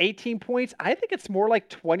metric says 18 points. I think it's more like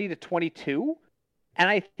 20 to 22. And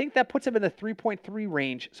I think that puts him in the 3.3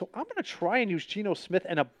 range. So I'm going to try and use Geno Smith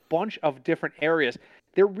in a bunch of different areas.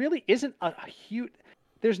 There really isn't a huge...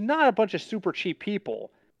 There's not a bunch of super cheap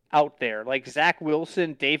people out there. Like Zach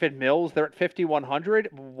Wilson, David Mills, they're at 5,100.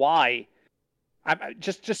 Why?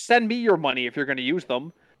 Just send me your money if you're going to use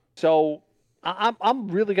them. So I'm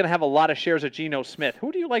really going to have a lot of shares of Geno Smith.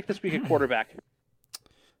 Who do you like this week at quarterback?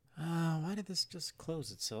 Why did this just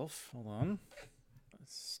close itself? Hold on.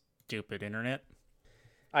 Stupid internet.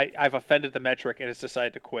 I've offended the metric and it's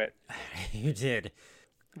decided to quit. You did.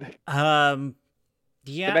 Yeah,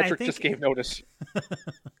 the metric just gave notice.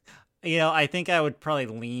 I think I would probably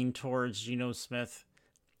lean towards Geno Smith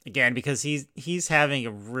again because he's having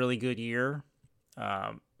a really good year,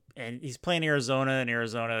 and he's playing Arizona. And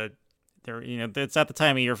Arizona, it's at the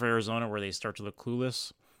time of year for Arizona where they start to look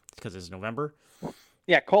clueless because it's November.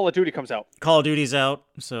 Yeah, Call of Duty comes out. Call of Duty's out,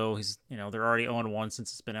 so he's they're already 0-1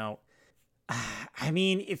 since it's been out. I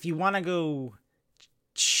mean, if you want to go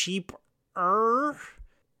cheaper,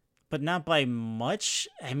 but not by much,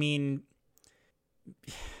 I mean,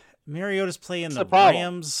 Mariota's playing the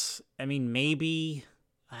Rams. I mean, maybe.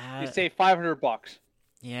 You save $500.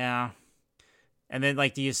 Yeah. And then,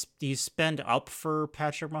 like, do you spend up for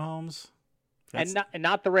Patrick Mahomes? And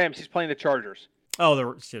not the Rams. He's playing the Chargers. Oh,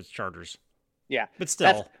 the Chargers. Yeah, But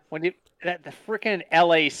still, the freaking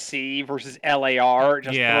LAC versus LAR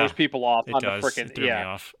just throws people off it on does. the freaking It threw me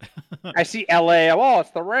off. I see LA. Oh,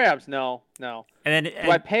 it's the Rams. No. And then,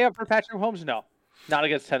 Do I pay up for Patrick Mahomes? No, not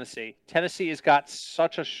against Tennessee. Tennessee has got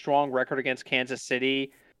such a strong record against Kansas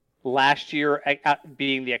City. Last year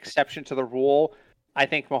being the exception to the rule. I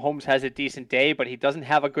think Mahomes has a decent day, but he doesn't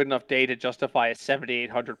have a good enough day to justify a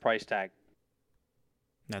 $7,800 price tag.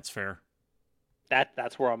 That's fair.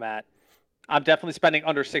 That's where I'm at. I'm definitely spending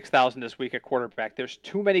under $6,000 this week at quarterback. There's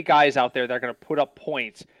too many guys out there that are going to put up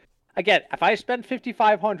points. Again, if I spend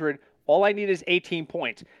 $5,500, all I need is 18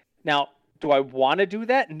 points. Now, do I want to do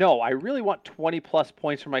that? No, I really want 20 plus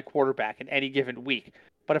points for my quarterback in any given week.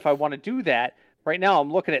 But if I want to do that, right now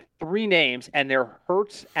I'm looking at 3 names, and they're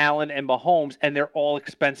Hurts, Allen, and Mahomes, and they're all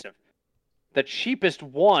expensive. The cheapest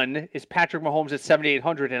one is Patrick Mahomes at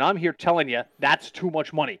 $7,800, and I'm here telling you that's too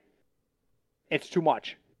much money. It's too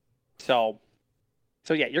much. So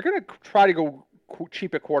yeah, you're going to try to go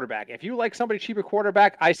cheap at quarterback. If you like somebody cheap at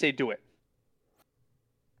quarterback, I say do it.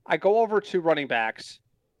 I go over to running backs,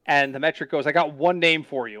 and the metric goes, I got one name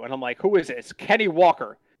for you. And I'm like, who is it? It's Kenny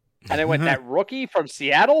Walker. And I went, that rookie from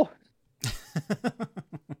Seattle?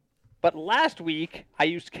 But last week, I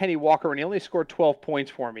used Kenny Walker, and he only scored 12 points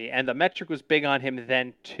for me, and the metric was big on him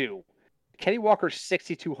then, too. Kenny Walker's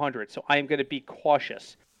 6,200, so I am going to be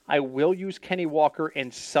cautious. I will use Kenny Walker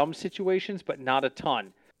in some situations, but not a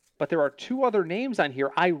ton. But there are 2 other names on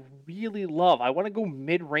here I really love. I want to go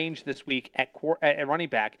mid-range this week at running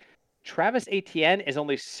back. Travis Etienne is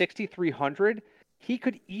only 6,300. He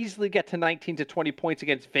could easily get to 19 to 20 points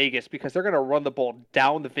against Vegas because they're going to run the ball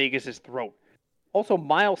down the Vegas' throat. Also,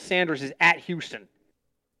 Miles Sanders is at Houston.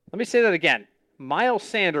 Let me say that again. Miles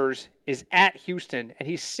Sanders is at Houston, and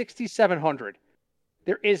he's 6,700.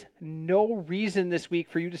 There is no reason this week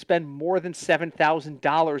for you to spend more than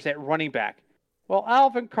 $7,000 at running back. Well,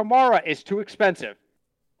 Alvin Kamara is too expensive.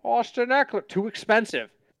 Austin Eckler, too expensive.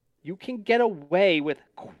 You can get away with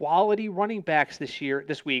quality running backs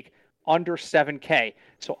this week, under $7K.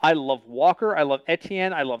 So I love Walker, I love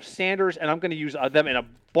Etienne, I love Sanders, and I'm going to use them in a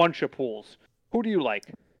bunch of pools. Who do you like?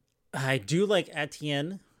 I do like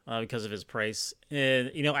Etienne because of his price. I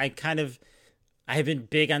have been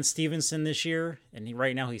big on Stevenson this year, and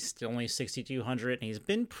right now he's still only 6,200, and he's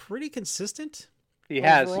been pretty consistent. He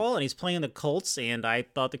has. Overall, and he's playing the Colts, and I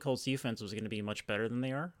thought the Colts defense was going to be much better than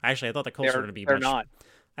they are. Actually, I thought the Colts were going to be They're not.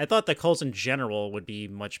 I thought the Colts in general would be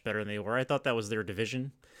much better than they were. I thought that was their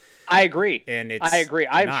division. I agree. And I agree.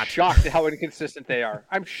 I'm shocked at how inconsistent they are.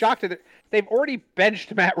 I'm shocked that they've already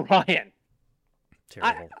benched Matt Ryan.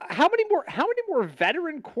 Terrible. How many more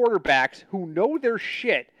veteran quarterbacks who know their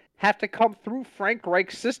shit have to come through Frank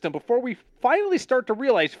Reich's system before we finally start to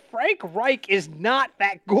realize Frank Reich is not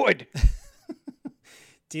that good?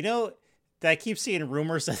 Do you know that I keep seeing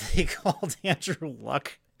rumors that they called Andrew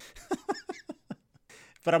Luck?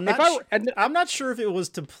 But I'm not sure if it was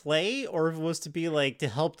to play or if it was to be like to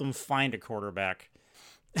help them find a quarterback.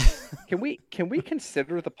 Can we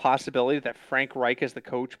consider the possibility that Frank Reich as the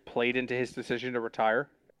coach played into his decision to retire?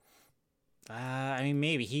 I mean,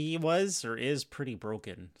 maybe he was or is pretty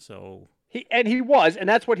broken. So he was, and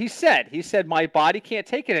that's what he said. He said my body can't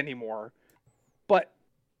take it anymore. But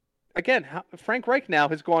again, Frank Reich now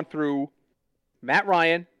has gone through Matt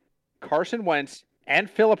Ryan, Carson Wentz, and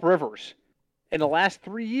Phillip Rivers in the last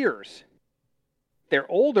 3 years. They're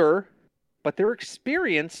older, but they're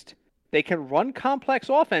experienced. They can run complex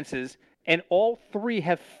offenses, and all 3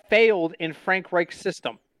 have failed in Frank Reich's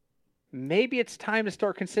system. Maybe it's time to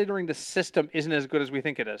start considering the system isn't as good as we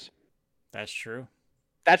think it is. That's true.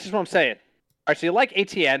 That's just what I'm saying. All right, so you like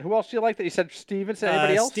ATN. Who else do you like that you said Stevenson?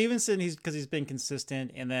 Anybody else? Stevenson, because he's been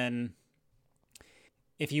consistent. And then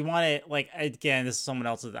if you want to, like, again, this is someone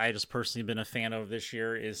else that I just personally been a fan of this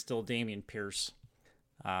year is still Dameon Pierce.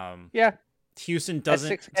 Yeah. Houston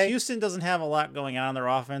doesn't have a lot going on in their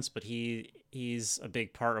offense, but he's a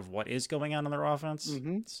big part of what is going on in their offense.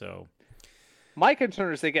 Mm-hmm. So my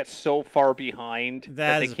concern is they get so far behind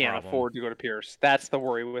that they can't afford to go to Pierce. That's the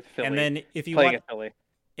worry with Philly. And then if you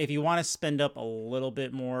want to spend up a little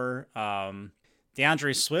bit more,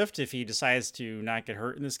 DeAndre Swift, if he decides to not get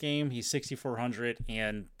hurt in this game, he's 6,400,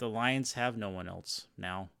 and the Lions have no one else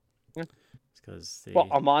now. Yeah. Because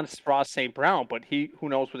Amon-Ra St. Brown, but who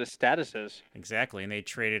knows what his status is. Exactly, and they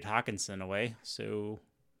traded Hawkinson away, so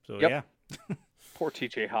yep. Yeah. Poor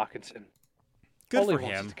TJ Hawkinson. Good for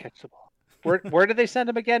him. To catch the ball. Where did they send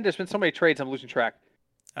him again? There's been so many trades, I'm losing track.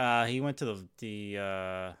 He went to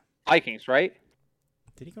the Vikings, right?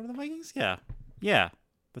 Did he go to the Vikings? Yeah. Yeah,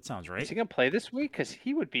 that sounds Is right. he gonna play this week? Because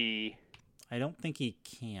he would be. I don't think he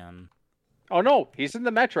can. Oh no, he's in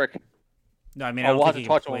the metric. No, I mean I Oh, don't we'll have think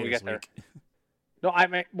to he can talk to him play when we this get there. week. No, I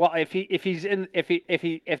mean, well,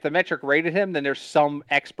 if the metric rated him, then there's some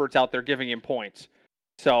experts out there giving him points.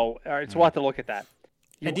 So, all right, so we'll have to look at that.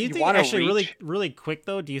 And do you You think want to actually reach? really quick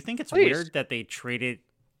though? Do you think it's Please. weird that they traded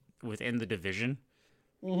within the division?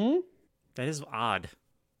 Mm-hmm. That is odd.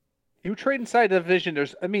 You trade inside the division.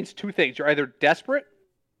 It means two things. You're either desperate,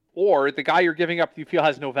 or the guy you're giving up you feel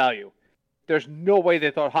has no value. There's no way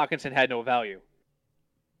they thought Hawkinson had no value.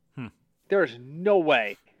 There's no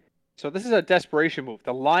way. So this is a desperation move.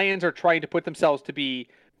 The Lions are trying to put themselves to be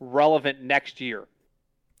relevant next year.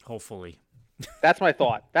 Hopefully. That's my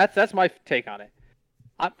thought. That's my take on it.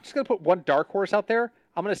 I'm just gonna put one dark horse out there.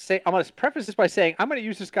 I'm gonna preface this by saying I'm gonna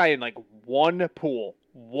use this guy in like one pool.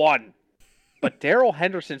 One. But Darrell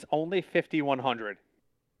Henderson's only 5,100.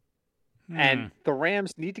 And the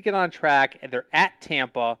Rams need to get on track, and they're at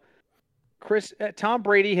Tampa. Tom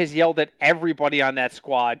Brady has yelled at everybody on that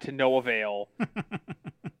squad to no avail.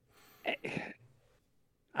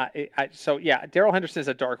 So yeah, Darrell Henderson is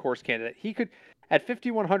a dark horse candidate. He could, at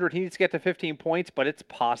 5,100, he needs to get to 15 points, but it's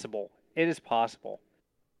possible. It is possible.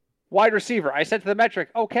 Wide receiver, I said to the metric,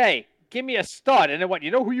 okay, give me a stud. And then what?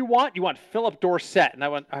 You know who you want? You want Philip Dorsett. And I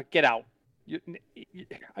went, get out.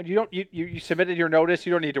 You submitted your notice.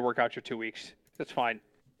 You don't need to work out your 2 weeks. That's fine.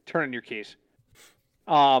 Turn in your keys.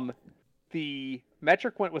 The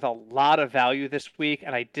metric went with a lot of value this week,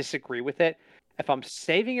 and I disagree with it. If I'm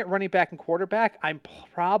saving at running back and quarterback, I'm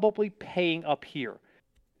probably paying up here.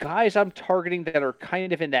 Guys I'm targeting that are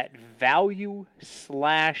kind of in that value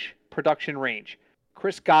 / production range.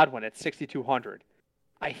 Chris Godwin at 6,200.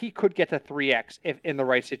 He could get to 3x if in the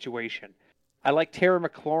right situation. I like Terry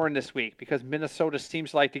McLaurin this week because Minnesota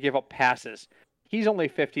seems like to give up passes. He's only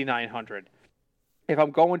 5,900. If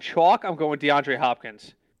I'm going chalk, I'm going DeAndre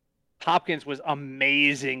Hopkins. Hopkins was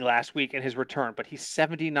amazing last week in his return, but he's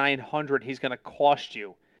 7,900. He's going to cost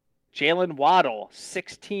you. Jalen Waddle,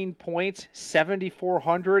 16 points,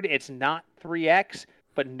 7,400. It's not 3x,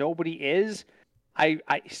 but nobody is.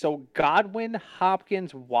 So Godwin,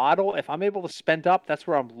 Hopkins, Waddle, if I'm able to spend up, that's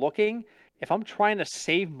where I'm looking. If I'm trying to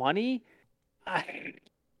save money, God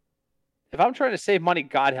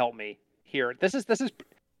help me here. This is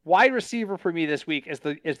wide receiver for me this week is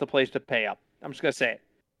the place to pay up. I'm just going to say it.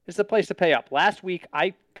 It's the place to pay up. Last week,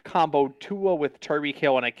 I comboed Tua with Tyreek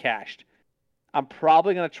Hill and I cashed. I'm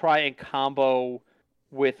probably going to try and combo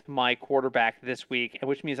with my quarterback this week,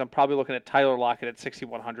 which means I'm probably looking at Tyler Lockett at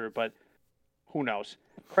 6,100, but who knows?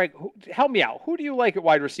 Craig, help me out. Who do you like at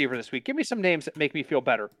wide receiver this week? Give me some names that make me feel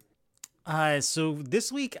better. So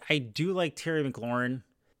this week, I do like Terry McLaurin.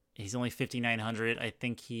 He's only 5,900. I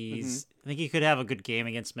think I think he could have a good game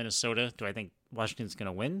against Minnesota. Do I think Washington's going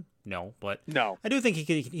to win? No, but no. I do think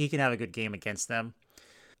he can have a good game against them.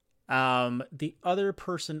 The other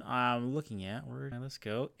person I'm looking at, let's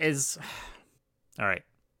go, is all right.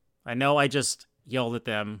 I know I just yelled at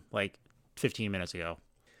them like 15 minutes ago.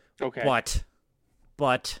 Okay.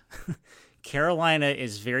 But Carolina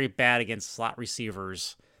is very bad against slot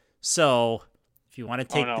receivers. So if you want to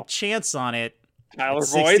take the chance on it, Tyler Boyd,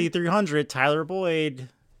 6,300. Tyler Boyd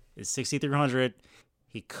is 6,300.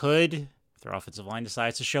 He could, if their offensive line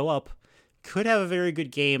decides to show up, could have a very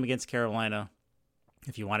good game against Carolina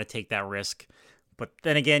if you want to take that risk. But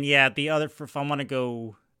then again, yeah, if I want to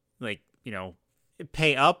go,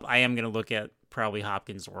 pay up, I am going to look at probably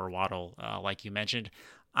Hopkins or Waddle, like you mentioned.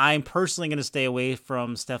 I'm personally going to stay away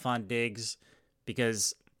from Stephon Diggs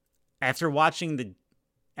because after watching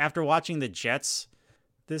the Jets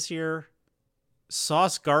this year,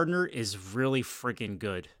 Sauce Gardner is really freaking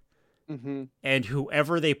good. Mm-hmm. And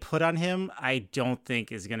whoever they put on him, I don't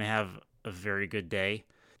think is going to have a very good day.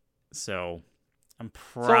 So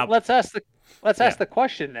So let's ask the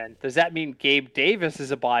question then. Does that mean Gabe Davis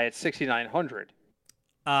is a buy at 6,900?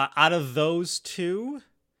 Out of those two,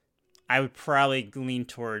 I would probably lean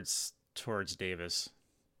towards Davis.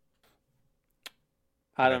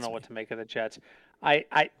 I don't know what to make of the Jets.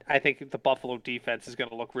 I think the Buffalo defense is going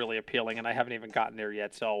to look really appealing, and I haven't even gotten there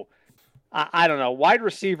yet. So I don't know. Wide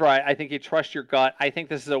receiver, I think you trust your gut. I think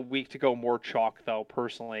this is a week to go more chalk, though,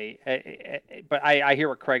 personally. But I hear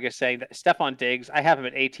what Craig is saying. That Stephon Diggs, I have him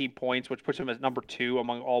at 18 points, which puts him as number 2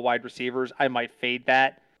 among all wide receivers. I might fade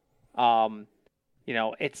that.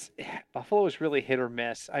 It's Buffalo is really hit or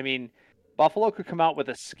miss. I mean, Buffalo could come out with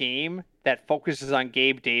a scheme that focuses on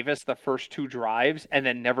Gabe Davis the first 2 drives and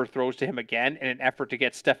then never throws to him again in an effort to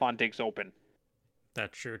get Stephon Diggs open.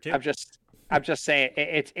 That's true too. I'm just saying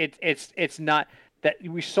it's not that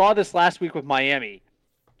we saw this last week with Miami.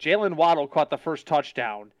 Jalen Waddle caught the first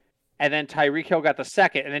touchdown, and then Tyreek Hill got the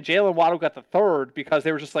second, and then Jalen Waddle got the third because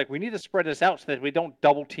they were just like, we need to spread this out so that we don't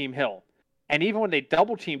double team Hill. And even when they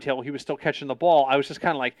double teamed Hill, he was still catching the ball. I was just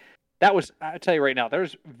kind of like, I'll tell you right now,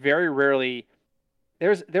 there's very rarely,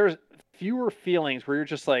 there's fewer feelings where you're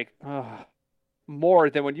just like, oh, more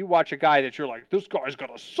than when you watch a guy that you're like, this guy's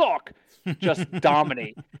gonna suck, just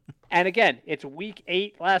dominate. And again, it's week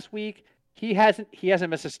 8 last week. He hasn't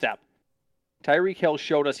missed a step. Tyreek Hill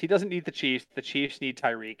showed us he doesn't need the Chiefs. The Chiefs need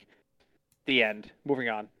Tyreek. The end. Moving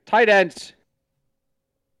on. Tight ends.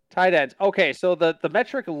 Okay, so the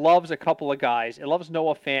metric loves a couple of guys. It loves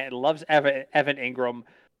Noah Fant. It loves Evan Ingram.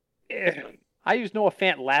 I used Noah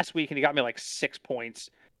Fant last week, and he got me like 6 points.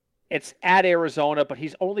 It's at Arizona, but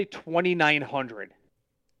he's only 2,900.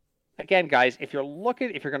 Again, guys, if you're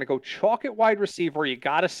going to go chalk at wide receiver, you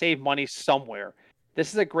got to save money somewhere.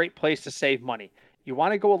 This is a great place to save money. You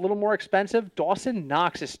want to go a little more expensive? Dawson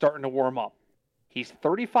Knox is starting to warm up. He's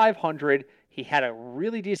 3,500. He had a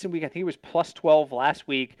really decent week. I think he was plus 12 last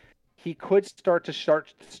week. He could start to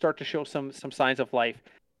show some signs of life.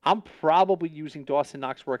 I'm probably using Dawson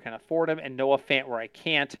Knox where I can afford him and Noah Fant where I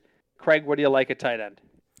can't. Craig, what do you like at tight end?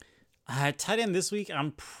 Tight end this week,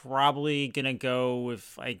 I'm probably going to go,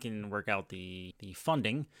 if I can work out the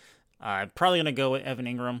funding, I'm probably going to go with Evan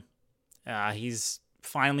Ingram. He's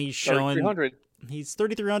finally shown... 3,300. He's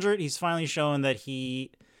 3,300. He's finally shown that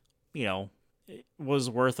he, was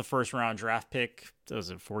worth a first-round draft pick. Was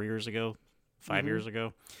it 4 years ago? 5 years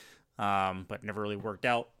ago? But never really worked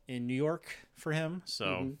out in New York for him.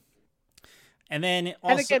 So, and then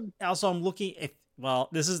also I'm looking if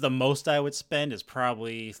this is the most I would spend is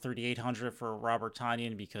probably 3,800 for Robert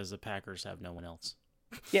Tonyan because the Packers have no one else.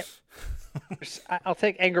 Yep. I'll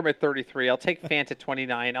take Ingram at 33. I'll take Fant at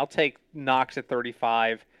 29. I'll take Knox at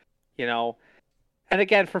 35. And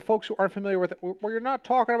again, for folks who aren't familiar with it, we're not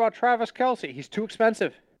talking about Travis Kelce. He's too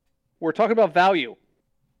expensive. We're talking about value.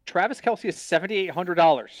 Travis Kelce is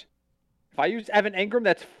 $7,800. If I use Evan Ingram,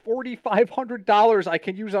 that's $4,500 I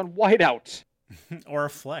can use on wideouts. Or a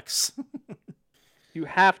flex. You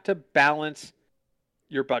have to balance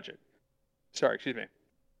your budget. Sorry, excuse me.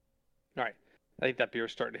 All right. I think that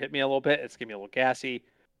beer's starting to hit me a little bit. It's getting me a little gassy.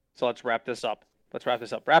 So let's wrap this up.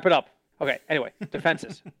 Wrap it up. Okay, anyway,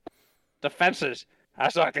 defenses.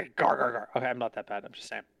 That's what I think. Gar. Okay, I'm not that bad. I'm just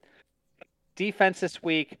saying. Defense this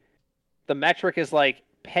week, the metric is like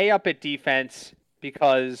pay up at defense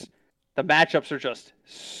because the matchups are just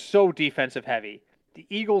so defensive heavy. The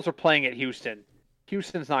Eagles are playing at Houston.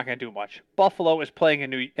 Houston's not going to do much. Buffalo is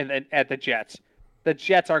playing at the Jets. The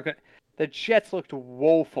Jets aren't going. The Jets looked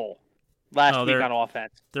woeful last week on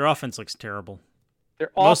offense. Their offense looks terrible.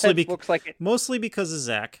 Their offense looks like it. Mostly because of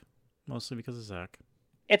Zach.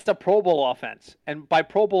 It's a Pro Bowl offense, and by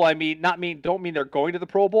Pro Bowl I don't mean they're going to the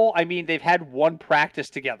Pro Bowl. I mean they've had one practice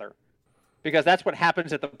together, because that's what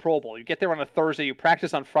happens at the Pro Bowl. You get there on a Thursday, you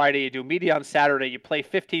practice on Friday, you do media on Saturday, you play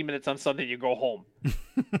 15 minutes on Sunday, you go home,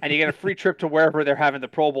 and you get a free trip to wherever they're having the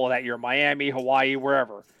Pro Bowl that year, Miami, Hawaii,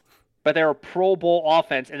 wherever. But they're a Pro Bowl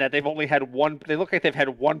offense, in that they've only had one. They look like they've had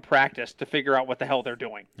one practice to figure out what the hell they're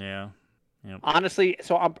doing. Yeah. Yep. Honestly,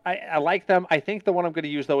 so I like them. I think the one I'm going to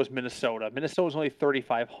use, though, is Minnesota. Minnesota's only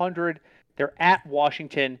 3,500. They're at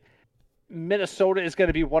Washington. Minnesota is going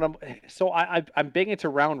to be one of. So I'm big into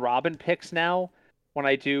round robin picks now. When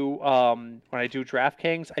I do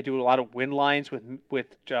DraftKings, I do a lot of win lines with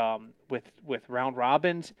round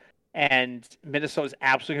robins, and Minnesota's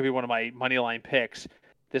absolutely going to be one of my money line picks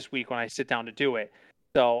this week when I sit down to do it.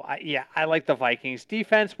 So I like the Vikings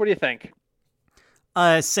defense. What do you think?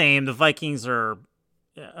 Same. The Vikings are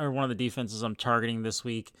one of the defenses I'm targeting this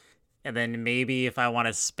week. And then maybe if I want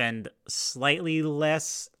to spend slightly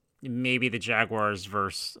less, maybe the Jaguars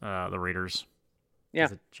versus the Raiders. Yeah.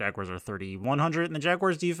 The Jaguars are 3,100, and the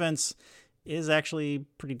Jaguars defense is actually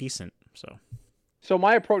pretty decent. So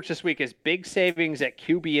my approach this week is big savings at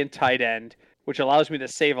QB and tight end, which allows me to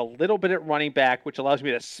save a little bit at running back, which allows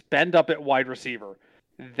me to spend up at wide receiver.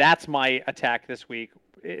 That's my attack this week.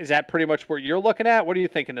 Is that pretty much where you're looking at? What are you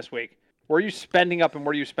thinking this week? Where are you spending up and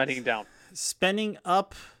where are you spending down? Spending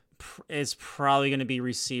up is probably going to be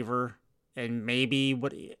receiver, and maybe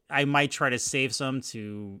what I might try to save some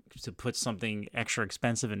to put something extra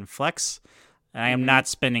expensive in flex. And I am not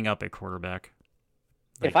spending up at quarterback.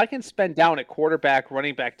 If I can spend down at quarterback,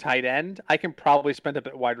 running back, tight end, I can probably spend up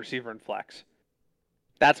at wide receiver and flex.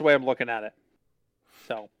 That's the way I'm looking at it.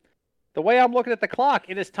 So the way I'm looking at the clock,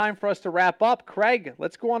 it is time for us to wrap up. Craig,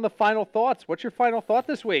 let's go on the final thoughts. What's your final thought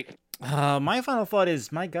this week? My final thought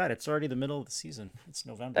is, my God, it's already the middle of the season. It's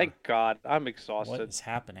November. Thank God. I'm exhausted. What is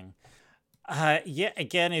happening?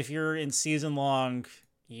 Again, if you're in season long,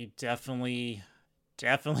 you definitely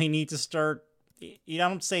need to start. You know,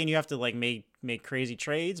 I'm saying you have to like make crazy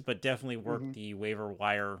trades, but definitely work the waiver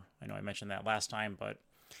wire. I know I mentioned that last time, but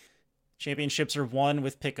championships are won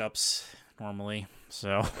with pickups normally.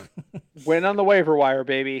 So win on the waiver wire,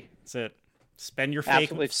 baby. That's it. Spend your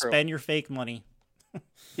fake money.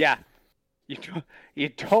 Yeah. You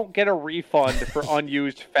don't get a refund for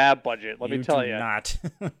unused fab budget, let me tell you. Not.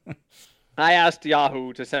 I asked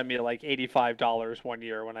Yahoo to send me like $85 one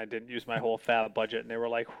year when I didn't use my whole fab budget, and they were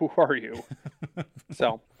like, "Who are you?"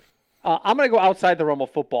 So, I'm going to go outside the realm of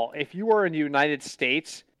football. If you are in the United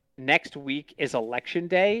States, next week is election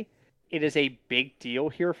day. It is a big deal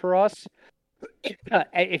here for us.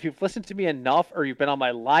 If you've listened to me enough or you've been on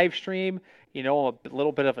my live stream, you know I'm a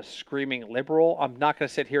little bit of a screaming liberal. I'm not going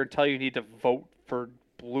to sit here and tell you need to vote for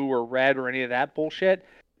blue or red or any of that bullshit,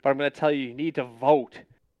 but I'm going to tell you need to vote.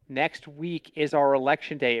 Next week is our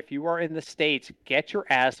election day. If you are in the States, get your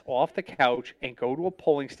ass off the couch and go to a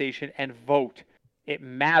polling station and vote. It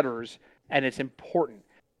matters, and it's important.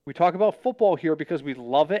 We talk about football here because we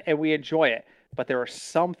love it and we enjoy it, but there are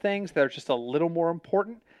some things that are just a little more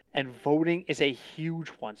important, and voting is a huge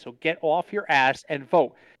one. So get off your ass and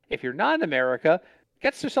vote. If you're not in America,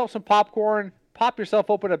 get yourself some popcorn, pop yourself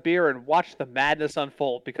open a beer, and watch the madness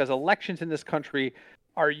unfold, because elections in this country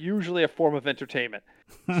are usually a form of entertainment.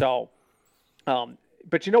 So,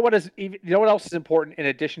 but you know what else is important in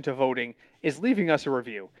addition to voting is leaving us a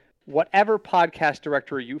review. Whatever podcast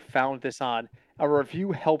directory you found this on, a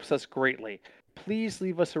review helps us greatly. Please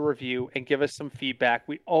leave us a review and give us some feedback.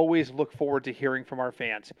 We always look forward to hearing from our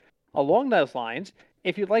fans. Along those lines,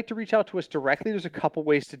 if you'd like to reach out to us directly, there's a couple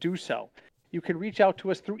ways to do so. You can reach out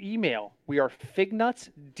to us through email. We are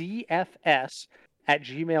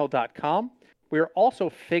fignutsdfs@gmail.com. We are also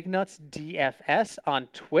fignutsdfs on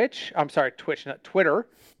Twitch. I'm sorry, Twitch, not Twitter.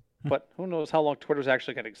 But who knows how long Twitter's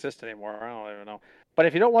actually going to exist anymore. I don't even know. But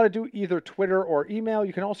if you don't want to do either Twitter or email,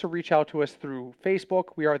 you can also reach out to us through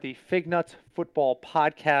Facebook. We are the Fignuts Football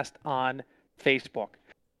Podcast on Facebook.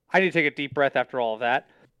 I need to take a deep breath after all of that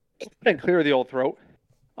and clear the old throat.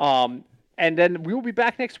 And then we will be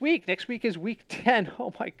back next week. Next week is week 10.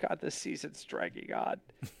 Oh my God, this season's dragging on.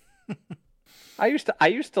 I used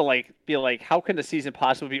to like be like, how can the season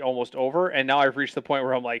possibly be almost over? And now I've reached the point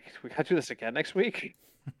where I'm like, we got to do this again next week.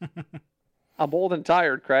 I'm old and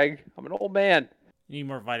tired, Craig. I'm an old man. You need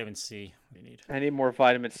more vitamin C. I need more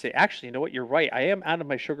vitamin C. Actually, you know what? You're right. I am out of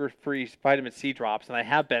my sugar-free vitamin C drops, and I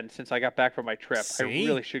have been since I got back from my trip. See? I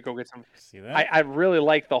really should go get some. See that? I really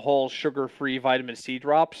like the whole sugar-free vitamin C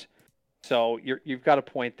drops. So you've got a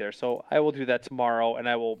point there. So I will do that tomorrow, and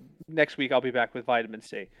next week I'll be back with vitamin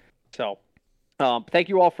C. So thank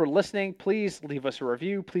you all for listening. Please leave us a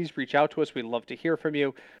review. Please reach out to us. We'd love to hear from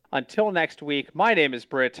you. Until next week, my name is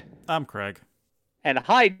Britt. I'm Craig. And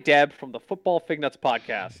hi, Deb from the Football Fignuts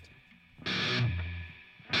podcast.